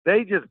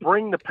 they just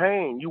bring the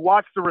pain. You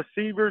watch the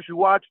receivers. You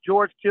watch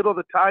George Kittle,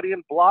 the tight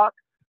end, block.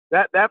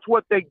 That's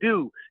what they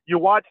do. You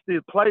watch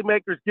the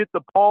playmakers get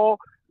the ball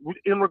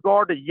in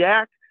regard to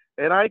Yak.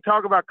 And I ain't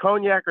talking about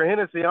Cognac or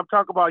Hennessy. I'm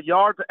talking about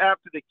yards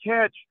after the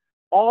catch.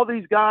 All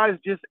these guys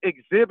just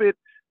exhibit,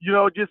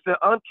 just the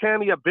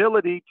uncanny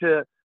ability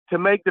to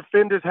make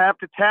defenders have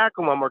to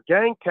tackle them or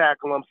gang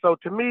tackle them. So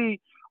to me,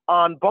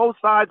 on both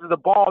sides of the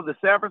ball, the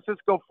San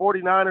Francisco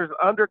 49ers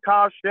under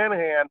Kyle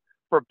Shanahan,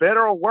 for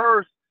better or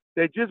worse,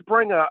 they just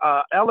bring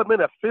a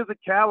element of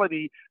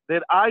physicality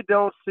that I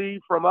don't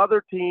see from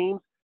other teams.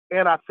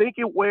 And I think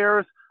it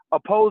wears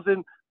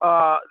opposing,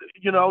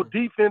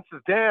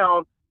 defenses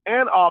down,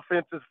 and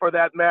offenses for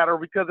that matter,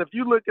 because if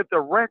you look at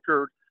the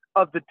record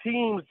of the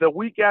teams the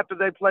week after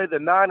they play the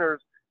Niners,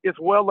 it's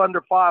well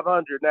under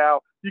 500.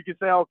 Now, you can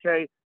say,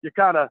 okay, you're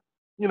kind of,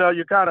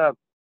 you're kind of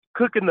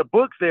cooking the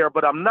books there,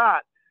 but I'm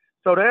not.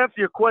 So to answer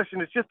your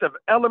question, it's just an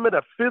element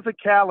of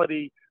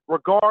physicality,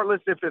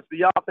 regardless if it's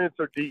the offense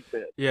or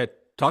defense. Yeah,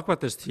 talk about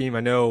this team.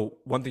 I know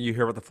one thing you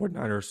hear about the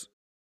 49ers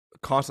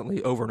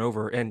constantly over and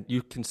over, and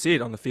you can see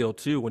it on the field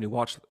too when you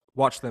watch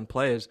them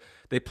play, is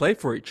they play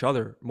for each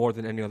other more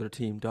than any other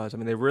team does. I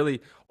mean, they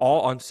really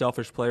all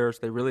unselfish players.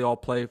 They really all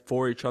play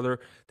for each other.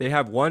 They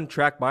have one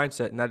track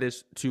mindset, and that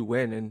is to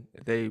win, and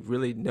they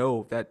really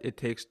know that it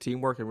takes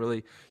teamwork and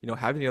really,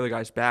 having the other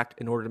guys back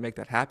in order to make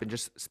that happen.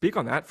 Just speak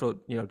on that for,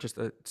 just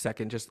a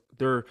second, just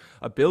their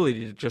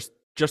ability to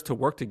just to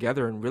work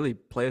together and really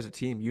play as a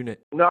team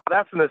unit. No,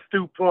 that's an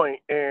astute point.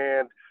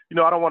 And,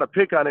 I don't want to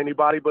pick on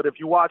anybody, but if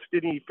you watched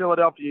any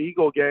Philadelphia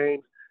Eagle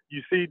games,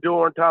 you see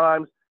during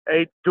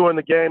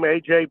the game,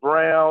 A.J.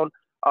 Brown,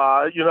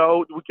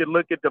 we could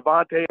look at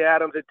Devontae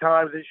Adams at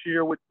times this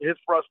year with his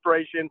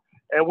frustration,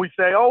 and we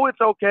say, oh,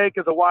 it's okay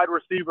because a wide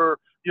receiver,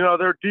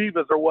 they're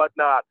divas or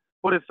whatnot.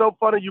 But it's so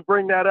funny you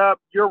bring that up.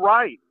 You're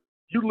right.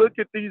 You look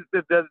at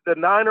the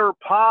Niner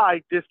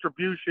pie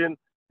distribution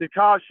to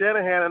Kyle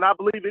Shanahan, and I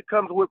believe it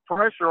comes with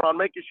pressure on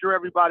making sure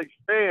everybody's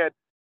fed.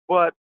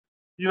 But,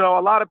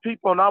 a lot of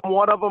people, and I'm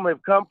one of them,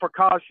 have come for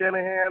Kyle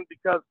Shanahan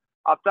because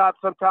I thought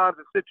sometimes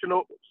the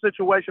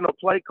situational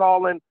play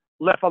calling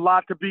left a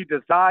lot to be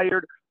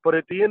desired. But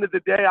at the end of the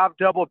day, I've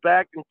doubled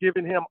back and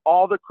given him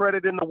all the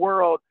credit in the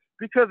world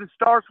because it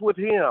starts with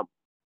him.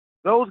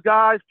 Those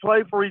guys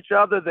play for each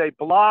other. They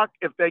block.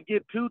 If they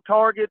get 2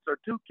 targets or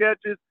 2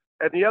 catches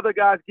and the other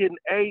guy's getting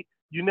 8,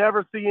 you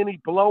never see any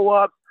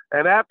blow-ups.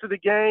 And after the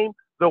game,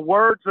 the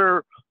words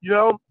are,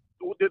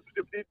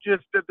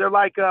 they're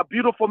like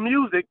beautiful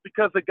music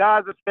because the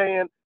guys are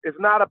saying it's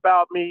not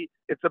about me.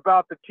 It's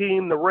about the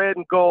team, the red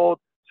and gold.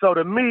 So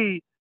to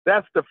me,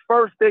 that's the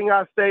first thing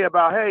I say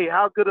about, hey,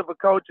 how good of a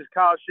coach is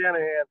Kyle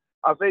Shanahan?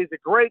 I say he's a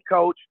great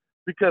coach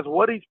because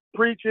what he's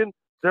preaching,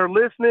 they're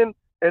listening,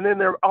 and then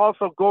they're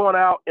also going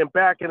out and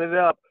backing it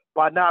up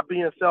by not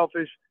being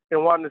selfish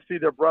and wanting to see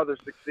their brothers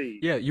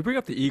succeed. Yeah, you bring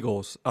up the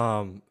Eagles,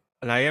 and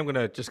I am going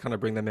to just kind of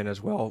bring them in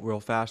as well real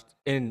fast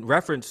in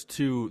reference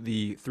to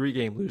the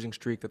 3-game losing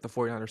streak that the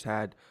 49ers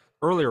had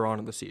earlier on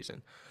in the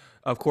season.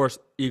 Of course,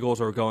 Eagles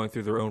are going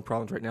through their own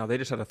problems right now. They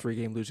just had a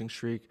 3-game losing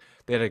streak.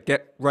 They had a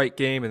get-right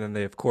game, and then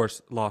they, of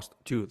course, lost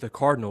to the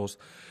Cardinals.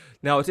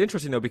 Now, it's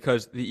interesting, though,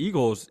 because the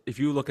Eagles, if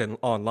you look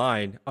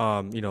online,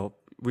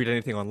 read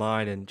anything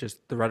online and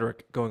just the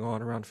rhetoric going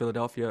on around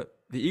Philadelphia,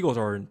 the Eagles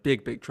are in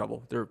big, big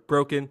trouble. They're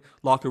broken.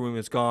 Locker room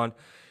is gone.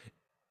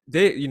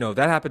 That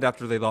happened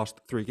after they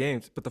lost 3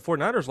 games, but the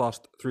 49ers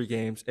lost 3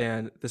 games,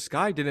 and the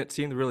sky didn't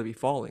seem to really be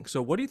falling.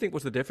 So what do you think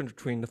was the difference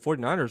between the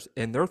 49ers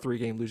and their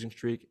 3-game losing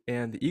streak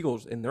and the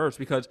Eagles in theirs?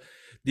 Because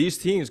these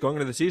teams going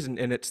into the season,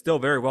 and it still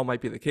very well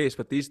might be the case,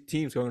 but these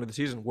teams going into the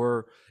season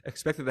were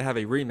expected to have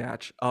a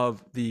rematch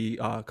of the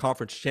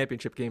conference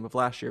championship game of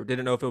last year.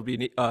 Didn't know if it would be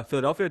in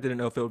Philadelphia, didn't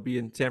know if it would be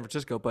in San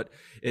Francisco, but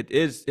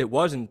it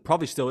was, and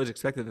probably still is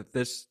expected that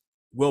this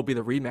will be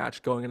the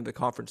rematch going into the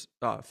conference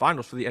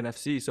finals for the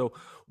NFC. So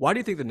why do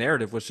you think the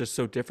narrative was just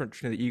so different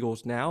between the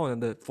Eagles now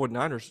and the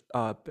 49ers,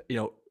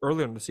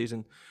 earlier in the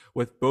season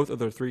with both of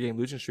their 3-game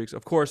losing streaks?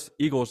 Of course,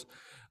 Eagles,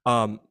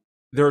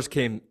 theirs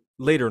came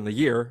later in the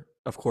year,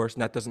 of course,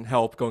 and that doesn't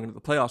help going into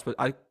the playoffs. But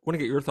I want to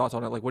get your thoughts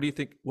on it. Like, what do you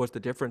think was the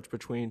difference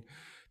between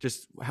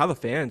just how the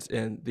fans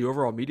and the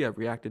overall media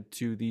reacted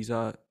to these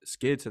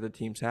skids that the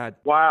teams had?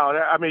 Wow.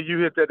 I mean, you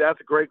hit that.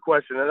 That's a great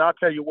question. And I'll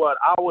tell you what,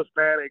 I was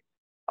panicked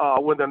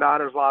when the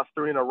Niners lost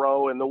 3 in a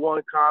row. And the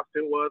one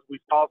constant was we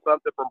saw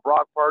something from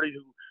Brock Purdy,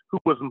 who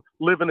was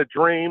living a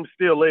dream,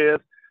 still is,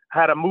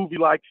 had a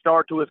movie-like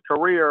start to his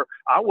career.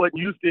 I wasn't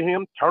used to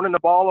him turning the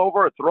ball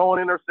over or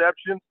throwing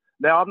interceptions.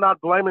 Now, I'm not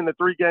blaming the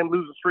 3-game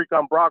losing streak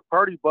on Brock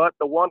Purdy, but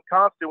the one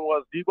constant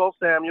was Deebo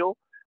Samuel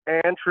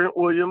and Trent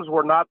Williams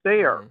were not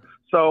there.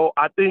 So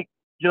I think,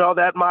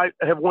 that might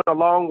have went a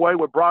long way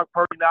with Brock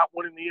Purdy not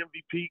winning the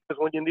MVP because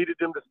when you needed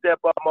him to step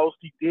up most,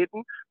 he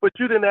didn't. But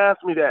you didn't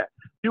ask me that.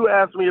 You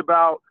asked me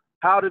about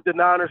how did the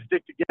Niners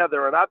stick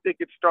together, and I think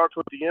it starts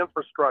with the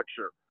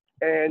infrastructure.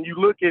 And you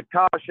look at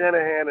Kyle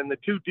Shanahan and the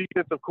 2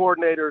 defensive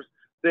coordinators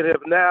that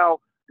have now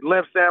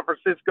left San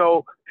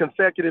Francisco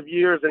consecutive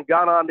years and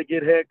gone on to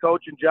get head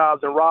coaching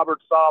jobs, and Robert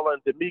Saleh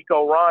and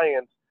DeMeco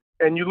Ryans.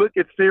 And you look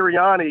at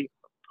Sirianni,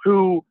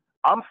 who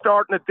I'm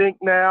starting to think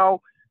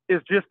now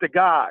is just a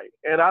guy.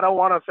 And I don't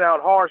want to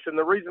sound harsh. And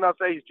the reason I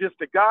say he's just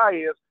a guy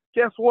is,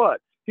 guess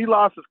what? He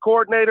lost his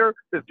coordinator,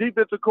 his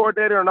defensive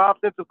coordinator, and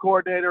offensive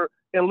coordinator,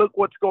 and look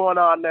what's going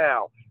on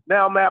now.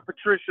 Now Matt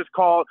Patricia's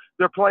called.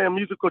 They're playing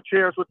musical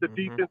chairs with the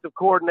defensive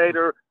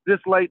coordinator this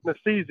late in the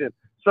season.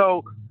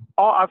 So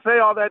I say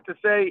all that to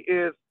say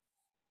is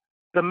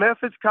the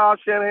message Kyle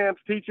Shanahan's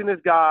teaching his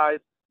guys,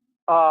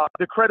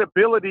 the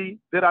credibility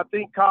that I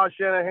think Kyle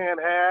Shanahan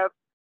has,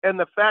 and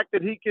the fact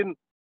that he can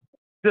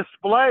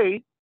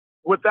display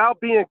without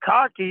being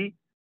cocky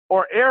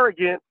or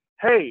arrogant,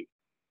 hey,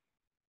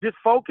 just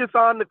focus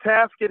on the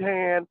task at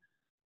hand.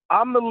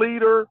 I'm the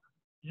leader.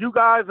 You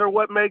guys are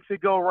what makes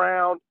it go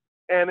round.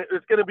 And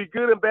it's going to be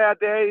good and bad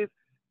days.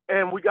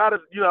 and we got to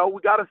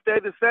stay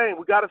the same.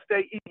 We got to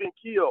stay even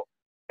keel.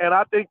 And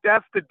I think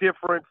that's the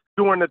difference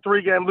during the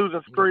 3-game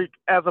losing streak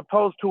as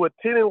opposed to a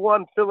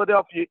 10-1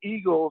 Philadelphia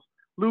Eagles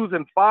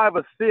losing 5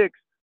 of 6,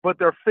 but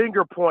they're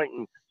finger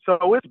pointing.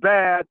 So it's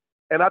bad.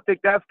 And I think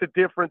that's the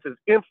difference is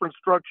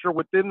infrastructure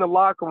within the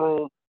locker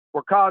room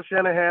where Kyle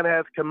Shanahan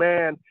has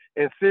command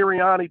and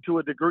Sirianni to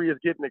a degree is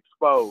getting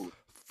exposed.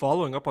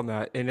 Following up on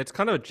that, and it's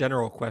kind of a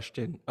general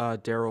question,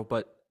 Daryle,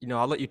 but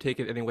I'll let you take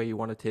it any way you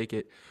want to take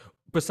it.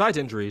 Besides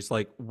injuries,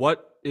 like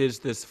what is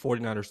this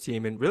 49ers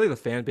team and really the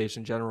fan base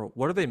in general,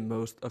 what are they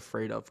most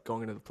afraid of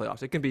going into the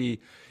playoffs? It can be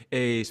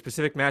a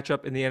specific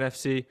matchup in the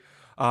NFC.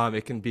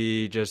 It can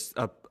be just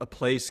a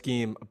play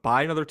scheme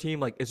by another team.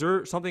 Like, is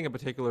there something in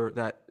particular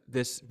that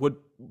this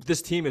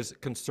team is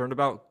concerned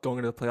about going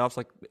into the playoffs,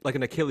 like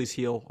an Achilles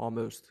heel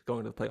almost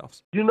going into the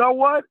playoffs? You know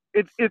what?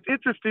 It's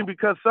interesting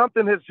because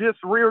something has just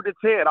reared its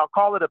head. I'll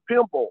call it a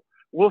pimple.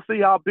 We'll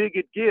see how big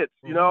it gets.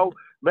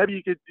 Maybe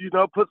you could,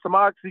 put some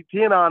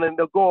Oxy-10 on and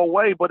they'll go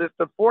away. But it's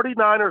the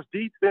 49ers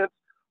defense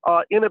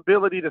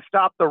inability to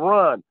stop the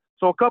run.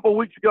 So a couple of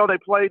weeks ago they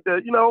played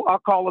I'll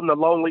call them the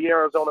lonely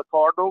Arizona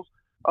Cardinals.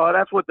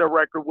 That's what their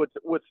record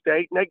would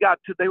state. And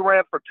they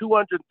ran for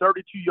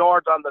 232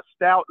 yards on the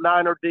stout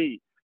Niner D.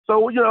 So,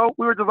 we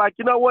were just like,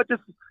 what,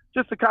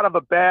 just a kind of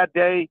a bad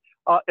day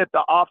at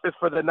the office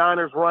for the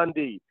Niners run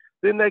D.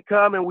 Then they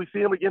come and we see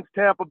them against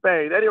Tampa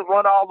Bay. They didn't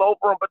run all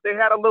over them, but they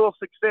had a little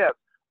success.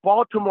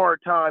 Baltimore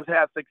at times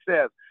had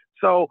success.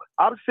 So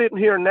I'm sitting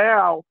here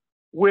now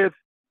with,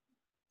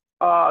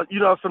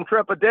 some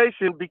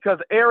trepidation because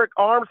Eric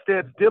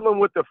Armstead's dealing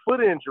with a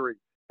foot injury.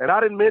 And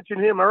I didn't mention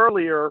him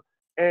earlier.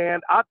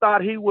 And I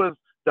thought he was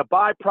the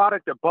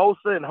byproduct of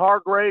Bosa and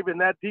Hargrave in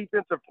that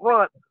defensive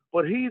front.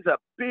 But he's a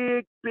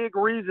big, big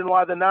reason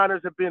why the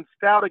Niners have been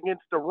stout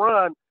against the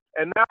run.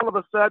 And now all of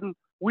a sudden,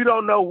 we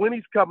don't know when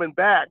he's coming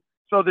back.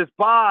 So this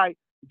bye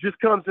just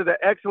comes at an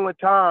excellent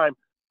time.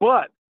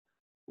 But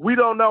we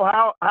don't know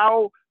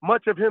how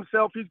much of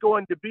himself he's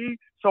going to be.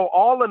 So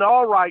all in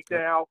all right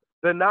now,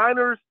 the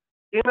Niners'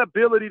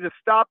 inability to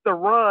stop the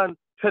run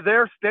to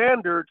their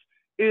standards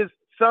is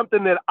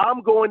something that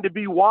I'm going to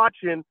be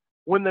watching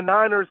when the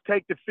Niners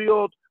take the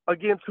field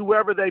against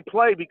whoever they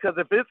play. Because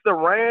if it's the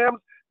Rams,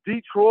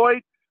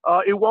 Detroit,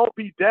 it won't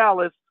be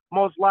Dallas,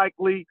 most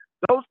likely.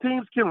 Those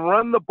teams can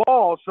run the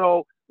ball.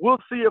 So we'll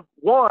see if,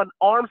 one,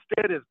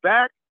 Armstead is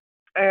back,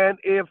 and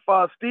if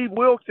Steve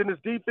Wilks and his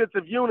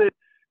defensive unit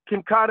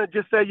can kind of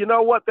just say, you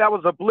know what, that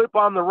was a blip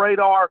on the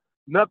radar,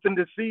 nothing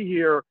to see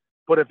here.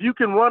 But if you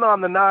can run on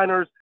the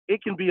Niners,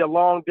 it can be a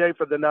long day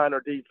for the Niner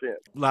defense.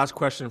 Last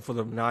question for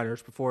the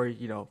Niners before,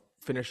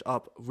 finish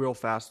up real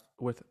fast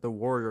with the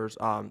Warriors.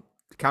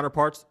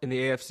 Counterparts in the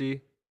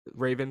AFC,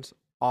 Ravens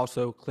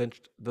also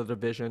clinched the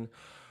division.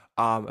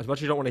 As much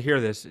as you don't want to hear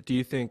this, do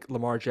you think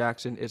Lamar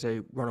Jackson is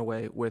a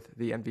runaway with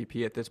the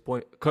MVP at this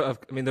point? I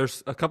mean,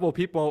 there's a couple of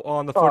people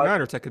on the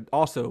 49ers that could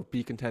also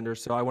be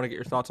contenders, so I want to get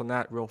your thoughts on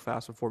that real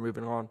fast before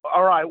moving on.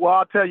 All right, well,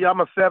 I'll tell you, I'm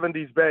a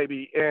 70s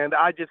baby, and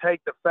I just hate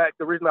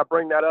the reason I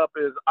bring that up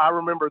is I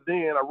remember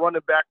then a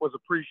running back was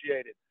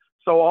appreciated.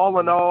 So all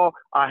in all,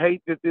 I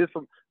hate that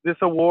this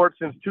award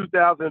since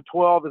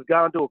 2012 has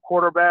gone to a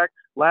quarterback.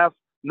 Last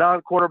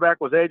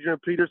non-quarterback was Adrian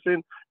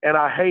Peterson, and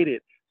I hate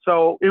it.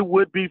 So it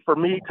would be for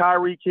me,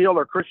 Tyreek Hill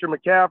or Christian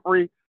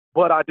McCaffrey,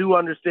 but I do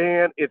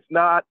understand it's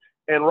not.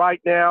 And right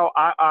now,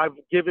 I've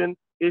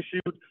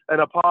issued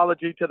an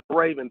apology to the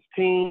Ravens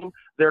team,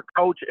 their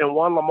coach, and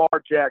one Lamar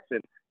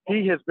Jackson.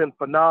 He has been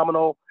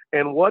phenomenal.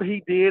 And what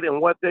he did and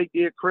what they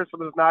did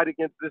Christmas night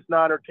against this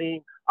Niner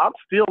team, I'm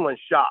still in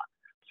shock.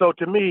 So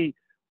to me,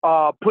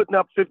 putting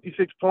up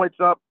 56 points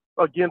up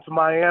against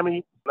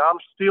Miami, I'm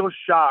still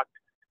shocked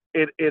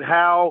at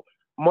how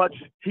much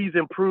he's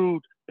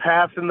improved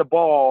passing the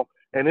ball,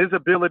 and his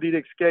ability to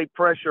escape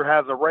pressure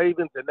has the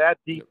Ravens and that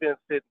defense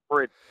sitting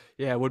pretty.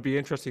 Yeah, it would be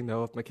interesting,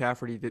 though, if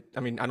McCaffrey did. I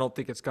mean, I don't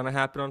think it's going to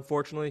happen,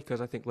 unfortunately, because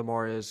I think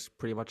Lamar is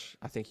pretty much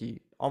 – I think he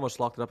almost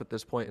locked it up at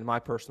this point, in my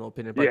personal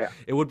opinion. But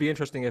It would be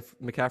interesting if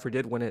McCaffrey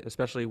did win it,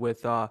 especially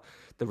with the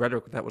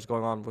rhetoric that was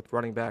going on with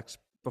running backs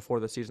before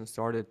the season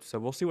started. So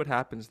we'll see what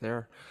happens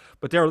there.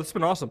 But, Daryle, it's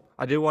been awesome.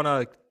 I do want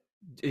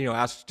to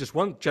ask just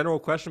one general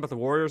question about the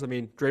Warriors. I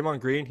mean, Draymond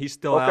Green, he's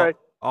still out.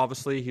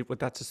 Obviously, with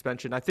that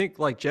suspension, I think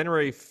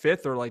January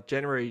 5th or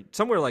January,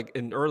 somewhere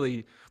in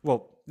early,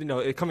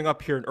 coming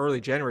up here in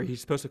early January, he's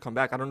supposed to come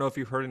back. I don't know if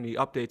you've heard any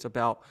updates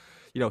about,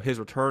 his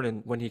return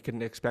and when he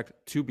can expect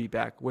to be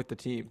back with the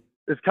team.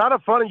 It's kind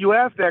of funny you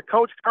asked that.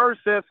 Coach Kerr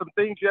said some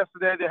things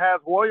yesterday that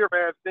has Warrior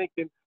fans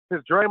thinking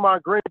his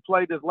Draymond Green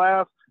played his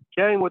last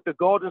game with the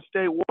Golden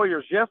State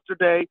Warriors.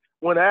 Yesterday,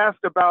 when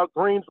asked about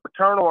Green's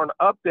return or an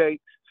update,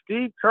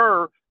 Steve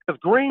Kerr, because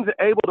Green's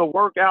able to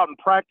work out and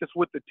practice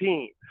with the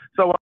team.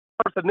 So when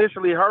I first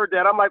initially heard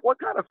that, I'm like, what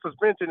kind of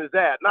suspension is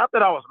that? Not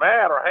that I was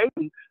mad or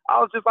hating. I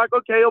was just like,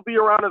 okay, he'll be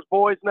around his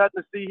boys,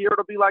 nothing to see here.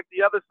 It'll be like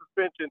the other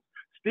suspensions.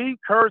 Steve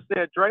Kerr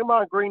said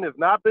Draymond Green has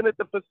not been at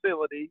the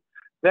facility.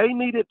 They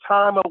needed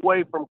time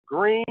away from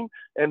Green,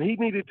 and he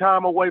needed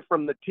time away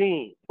from the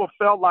team. People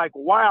felt like,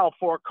 wow,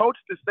 for a coach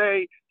to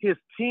say his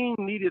team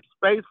needed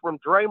space from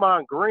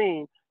Draymond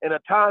Green in a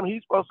time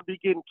he's supposed to be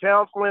getting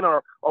counseling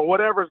or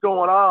whatever's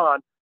going on,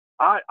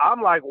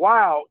 I'm like,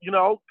 wow,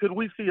 could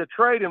we see a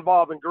trade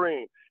involving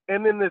Green?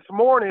 And then this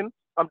morning,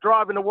 I'm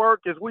driving to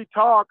work as we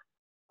talk.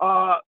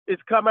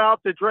 It's come out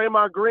that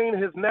Draymond Green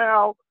is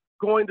now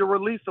going to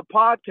release a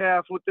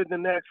podcast within the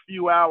next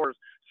few hours.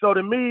 So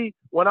to me,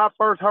 when I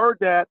first heard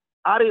that,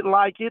 I didn't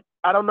like it.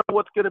 I don't know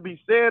what's going to be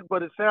said,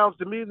 but it sounds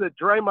to me that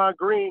Draymond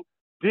Green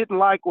didn't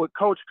like what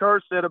Coach Kerr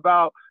said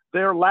about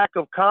their lack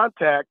of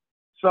contact.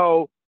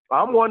 So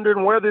I'm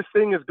wondering where this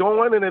thing is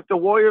going and if the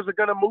Warriors are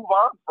going to move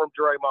on from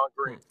Draymond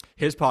Green.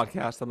 His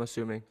podcast, I'm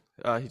assuming,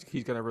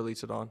 he's going to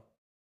release it on.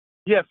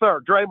 Yes, sir.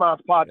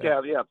 Draymond's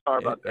podcast. Yeah,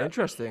 sorry about that.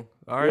 Interesting.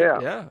 All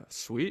right. Yeah.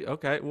 Sweet.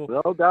 Okay.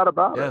 Well, no doubt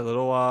about it. Yeah, a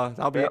little.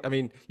 That'll be. I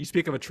mean, you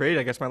speak of a trade.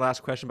 I guess my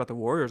last question about the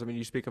Warriors. I mean,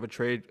 you speak of a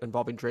trade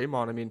involving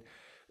Draymond. I mean,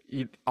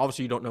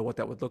 obviously you don't know what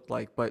that would look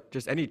like, but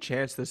just any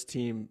chance this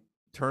team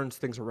turns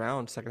things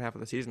around second half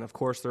of the season. Of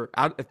course, they're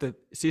out. If the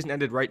season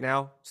ended right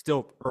now,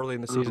 still early in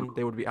the season,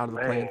 they would be out of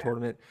the play-in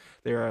tournament.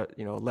 They're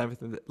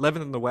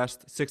 11th in the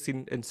West,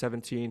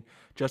 16-17,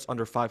 just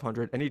under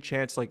 500. Any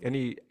chance, like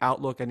any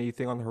outlook,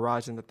 anything on the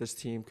horizon that this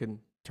team can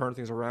turn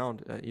things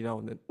around? In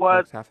the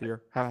next half of the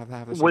year, half of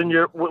the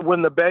season?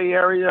 When the Bay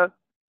Area,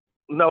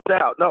 no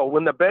doubt, no.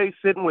 When the Bay's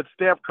sitting with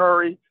Steph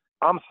Curry,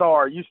 I'm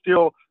sorry,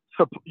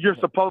 you're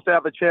supposed to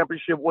have a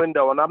championship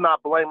window, and I'm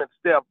not blaming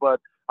Steph, but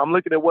I'm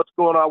looking at what's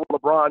going on with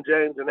LeBron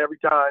James, and every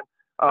time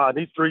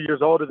he's 3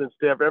 years older than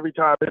Steph, every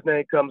time his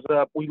name comes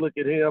up, we look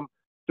at him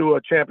through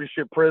a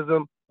championship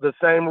prism. The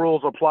same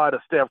rules apply to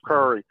Steph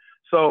Curry.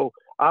 So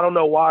I don't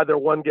know why they're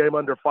one game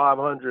under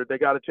 500. They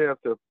got a chance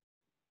to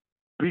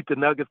beat the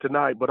Nuggets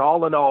tonight. But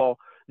all in all,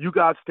 you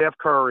got Steph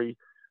Curry.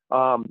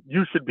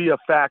 You should be a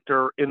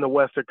factor in the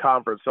Western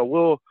Conference.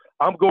 So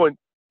I'm going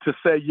to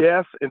say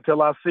yes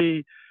until I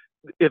see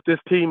if this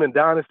team in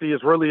Dynasty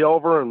is really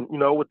over and,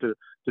 with the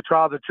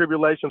trials and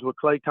tribulations with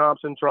Klay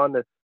Thompson trying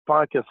to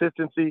find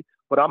consistency.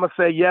 But I'm going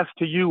to say yes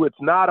to you. It's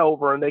not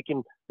over, and they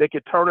can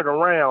turn it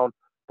around.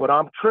 But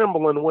I'm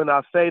trembling when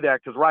I say that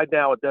because right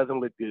now it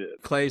doesn't look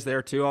good. Clay's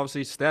there too.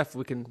 Obviously, Steph,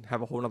 we can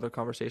have a whole other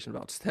conversation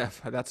about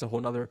Steph. That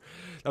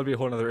would be a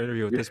whole other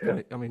interview at this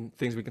point. I mean,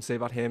 things we can say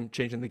about him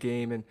changing the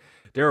game. And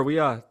Daryle, we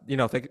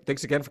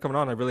thanks again for coming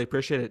on. I really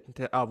appreciate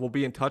it. We'll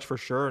be in touch for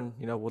sure, and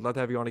we'd love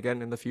to have you on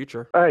again in the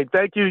future. Hey,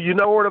 thank you. You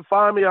know where to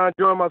find me. I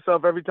enjoy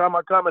myself every time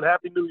I come, and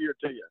Happy New Year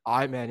to you. All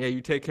right, man. Yeah,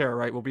 you take care. All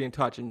right, we'll be in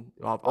touch, and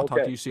I'll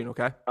talk to you soon.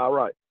 Okay. All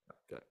right.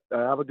 Okay.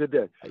 Have a good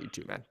day. You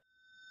too, man.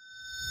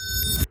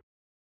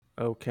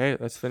 Okay,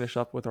 let's finish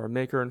up with our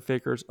maker and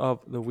fakers of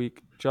the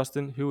week.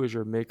 Justin, who is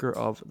your maker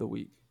of the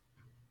week?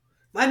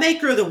 My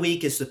maker of the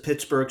week is the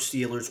Pittsburgh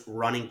Steelers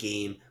running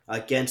game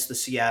against the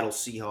Seattle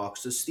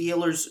Seahawks. The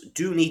Steelers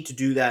do need to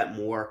do that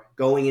more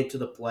going into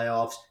the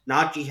playoffs.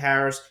 Najee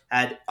Harris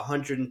had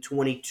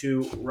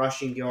 122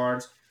 rushing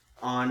yards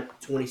on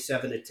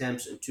 27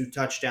 attempts and 2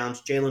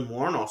 touchdowns. Jaylen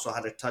Warren also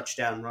had a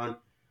touchdown run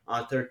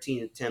on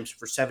 13 attempts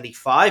for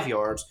 75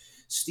 yards.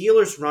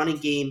 Steelers running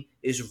game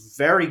was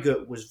very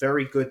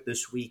good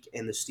this week,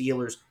 and the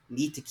Steelers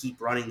need to keep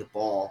running the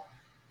ball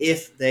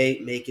if they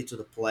make it to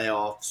the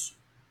playoffs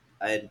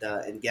and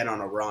get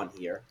on a run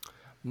here.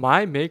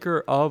 My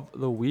maker of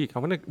the week.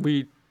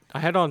 We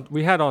had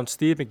on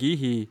Steve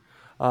McGehee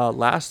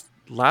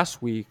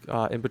last week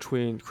in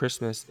between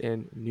Christmas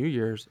and New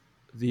Year's.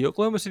 The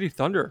Oklahoma City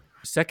Thunder,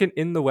 second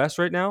in the West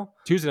right now.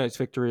 Tuesday night's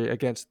victory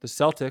against the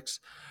Celtics.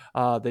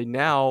 They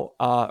now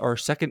are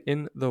second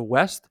in the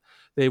West.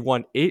 They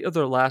won 8 of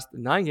their last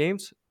 9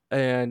 games,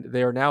 and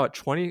they are now at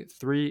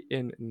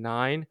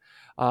 23-9.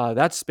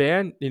 That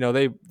span,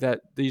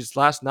 these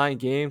last 9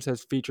 games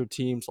has featured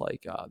teams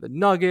like the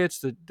Nuggets,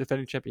 the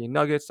defending champion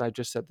Nuggets. I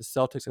just said the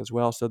Celtics as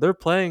well. So they're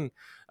playing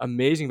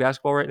amazing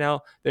basketball right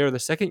now. They are the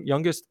second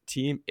youngest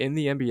team in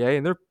the NBA,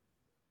 and they're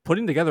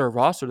putting together a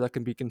roster that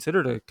can be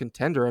considered a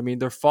contender. I mean,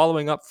 they're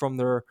following up from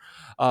their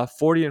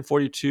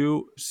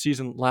 40-42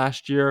 season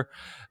last year.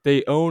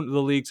 They own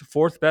the league's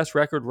 4th best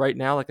record right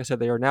now. Like I said,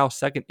 they are now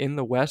second in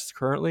the West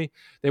currently.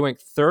 They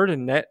went 3rd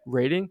in net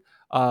rating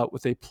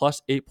with a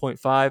plus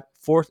 8.5,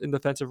 4th in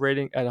defensive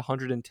rating at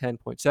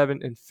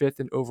 110.7, and 5th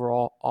in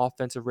overall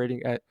offensive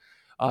rating at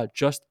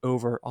just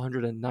over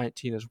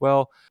 119 as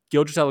well.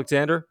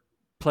 Gilgeous-Alexander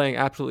playing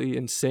absolutely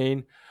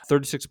insane.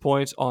 36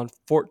 points on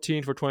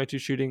 14 for 22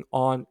 shooting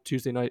on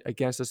Tuesday night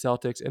against the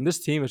Celtics. And this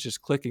team is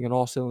just clicking in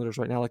all cylinders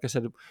right now. Like I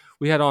said,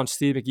 we had on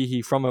Steve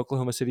McGehee from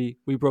Oklahoma City.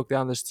 We broke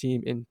down this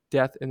team in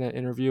depth in that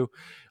interview,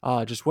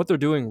 just what they're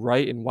doing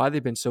right and why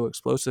they've been so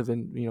explosive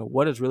and,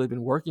 what has really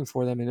been working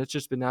for them. And it's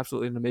just been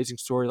absolutely an amazing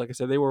story. Like I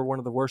said, they were one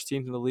of the worst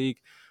teams in the league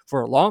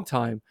for a long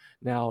time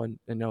now. And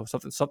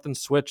something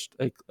switched,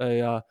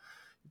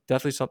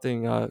 definitely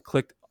something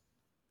clicked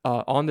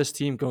on this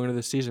team going into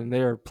the season. They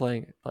are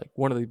playing like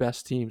one of the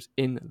best teams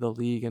in the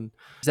league. And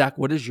Zach,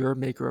 what is your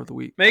maker of the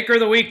week? Maker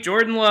of the week,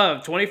 Jordan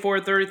Love,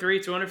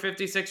 24-33,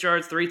 256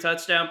 yards, 3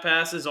 touchdown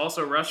passes,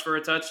 also rushed for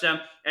a touchdown,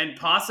 and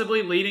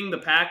possibly leading the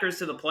Packers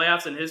to the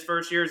playoffs in his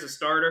first year as a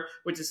starter,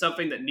 which is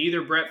something that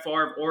neither Brett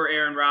Favre or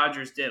Aaron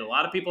Rodgers did. A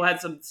lot of people had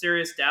some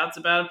serious doubts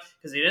about him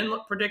because he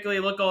didn't particularly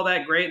look all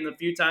that great in the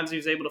few times he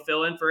was able to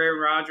fill in for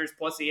Aaron Rodgers,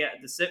 plus he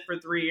had to sit for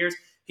 3 years.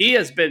 He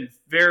has been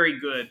very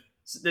good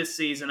this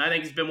season. I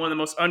think he's been one of the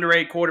most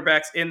underrated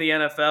quarterbacks in the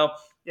NFL.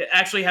 It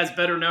actually has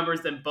better numbers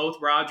than both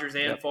Rodgers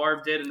and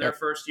Favre did in their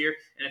first year.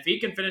 And if he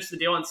can finish the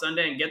deal on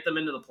Sunday and get them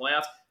into the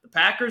playoffs, the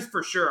Packers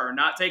for sure are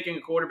not taking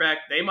a quarterback.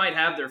 They might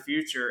have their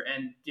future.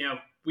 And,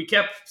 we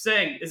kept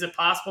saying, is it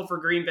possible for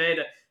Green Bay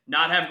to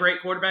not have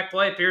great quarterback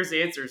play? It appears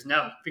the answer is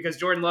no, because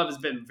Jordan Love has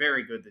been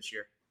very good this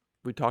year.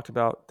 We talked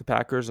about the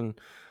Packers and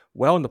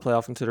well in the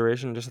playoff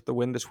consideration, just at the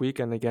win this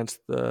weekend against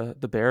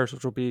the Bears,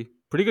 which will be a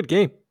pretty good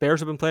game.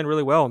 Bears have been playing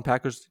really well, and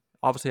Packers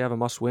obviously have a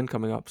must-win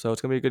coming up, so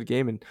it's going to be a good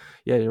game. And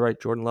yeah, you're right,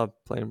 Jordan Love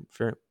playing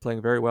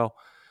very well.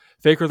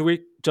 Faker of the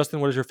week,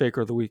 Justin. What is your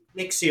faker of the week?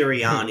 Nick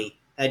Sirianni,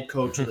 head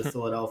coach of the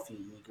Philadelphia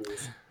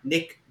Eagles.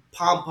 Nick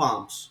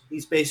Pom-Poms.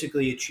 He's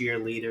basically a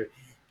cheerleader.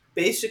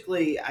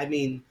 Basically, I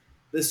mean,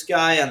 this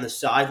guy on the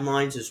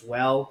sidelines as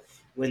well,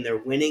 when they're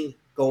winning,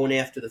 going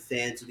after the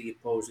fans of the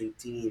opposing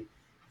team,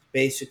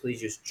 basically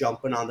just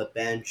jumping on the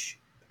bench,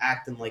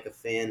 acting like a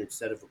fan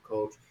instead of a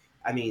coach.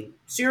 I mean,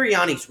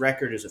 Sirianni's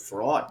record is a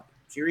fraud.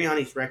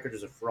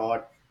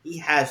 He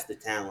has the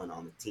talent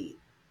on the team,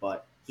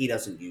 but he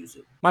doesn't use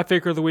it. My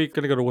faker of the week,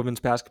 going to go to women's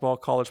basketball,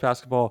 college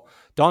basketball.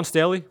 Dawn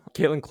Staley,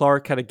 Caitlin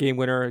Clark had a game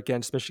winner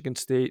against Michigan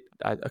State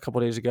a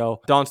couple days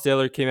ago. Dawn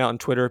Staley came out on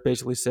Twitter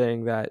basically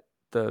saying that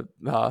the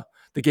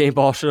game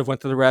ball should have went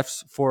to the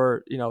refs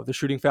for the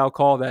shooting foul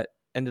call that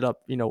ended up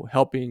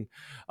helping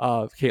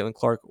Caitlin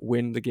Clark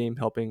win the game,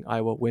 helping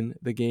Iowa win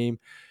the game.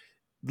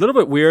 A little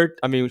bit weird.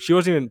 I mean,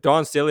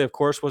 Dawn Staley, of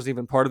course, wasn't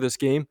even part of this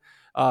game.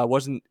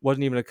 Wasn't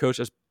even a coach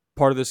as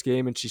part of this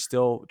game, and she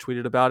still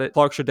tweeted about it.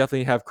 Clark should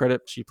definitely have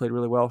credit. She played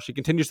really well. She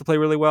continues to play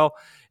really well.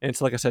 And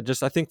so, like I said,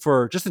 I think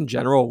just in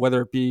general,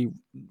 whether it be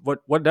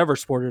whatever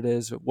sport it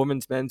is,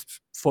 women's, men's,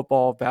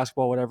 football,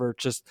 basketball, whatever,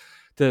 just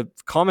to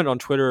comment on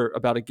Twitter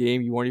about a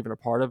game you weren't even a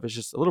part of is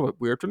just a little bit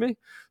weird to me.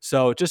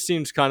 So it just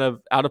seems kind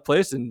of out of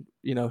place and,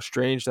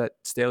 strange that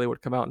Staley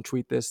would come out and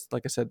tweet this,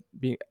 like I said,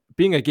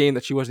 being a game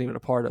that she wasn't even a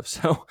part of.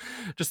 So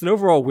just an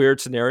overall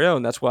weird scenario.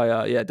 And that's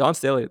why, Dawn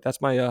Staley,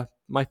 that's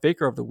my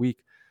faker of the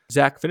week.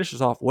 Zach,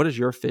 finishes off. What is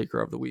your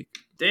faker of the week?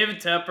 David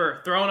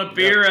Tepper, throwing a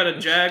beer at a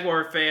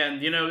Jaguar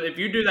fan. If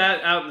you do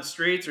that out in the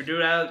streets or do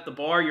it out at the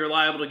bar, you're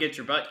liable to get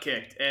your butt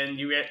kicked. And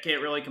you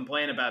can't really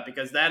complain about it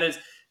because that is,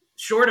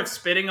 short of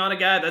spitting on a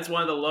guy, that's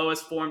one of the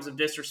lowest forms of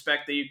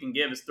disrespect that you can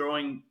give is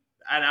throwing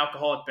an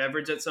alcoholic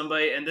beverage at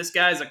somebody. And this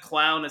guy's a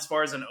clown as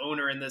far as an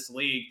owner in this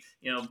league.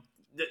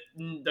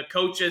 The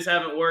coaches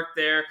haven't worked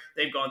there.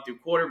 They've gone through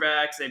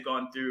quarterbacks. They've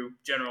gone through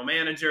general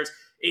managers.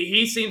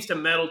 He seems to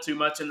meddle too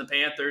much in the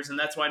Panthers, and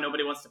that's why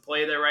nobody wants to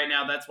play there right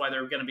now. That's why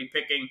they're going to be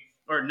picking,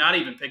 or not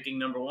even picking,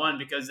 number one,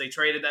 because they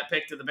traded that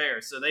pick to the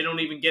Bears. So they don't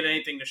even get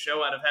anything to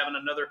show out of having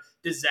another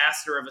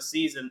disaster of a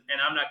season.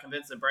 And I'm not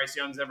convinced that Bryce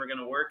Young's ever going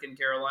to work in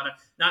Carolina,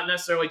 not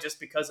necessarily just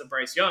because of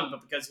Bryce Young,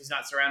 but because he's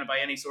not surrounded by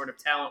any sort of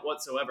talent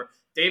whatsoever.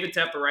 David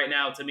Tepper right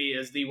now, to me,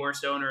 is the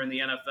worst owner in the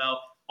NFL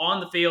on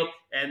the field,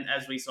 and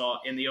as we saw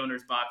in the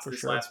owner's box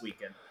last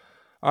weekend.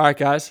 All right,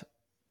 guys.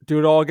 Do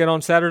it all again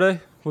on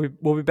Saturday.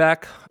 We'll be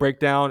back. Break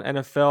down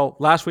NFL,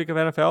 last week of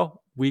NFL,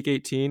 week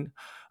 18.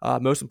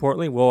 Most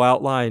importantly, we'll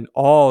outline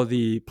all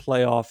the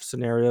playoff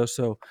scenarios.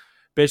 So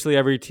basically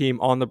every team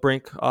on the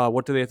brink,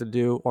 what do they have to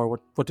do, or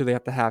what do they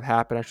have to have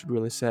happen, I should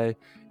really say,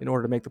 in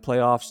order to make the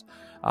playoffs.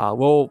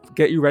 We'll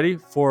get you ready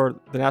for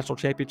the national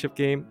championship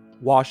game,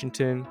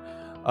 Washington,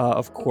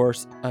 of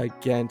course,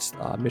 against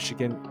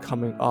Michigan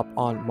coming up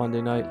on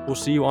Monday night. We'll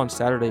see you on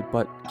Saturday,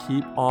 but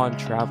keep on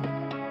traveling.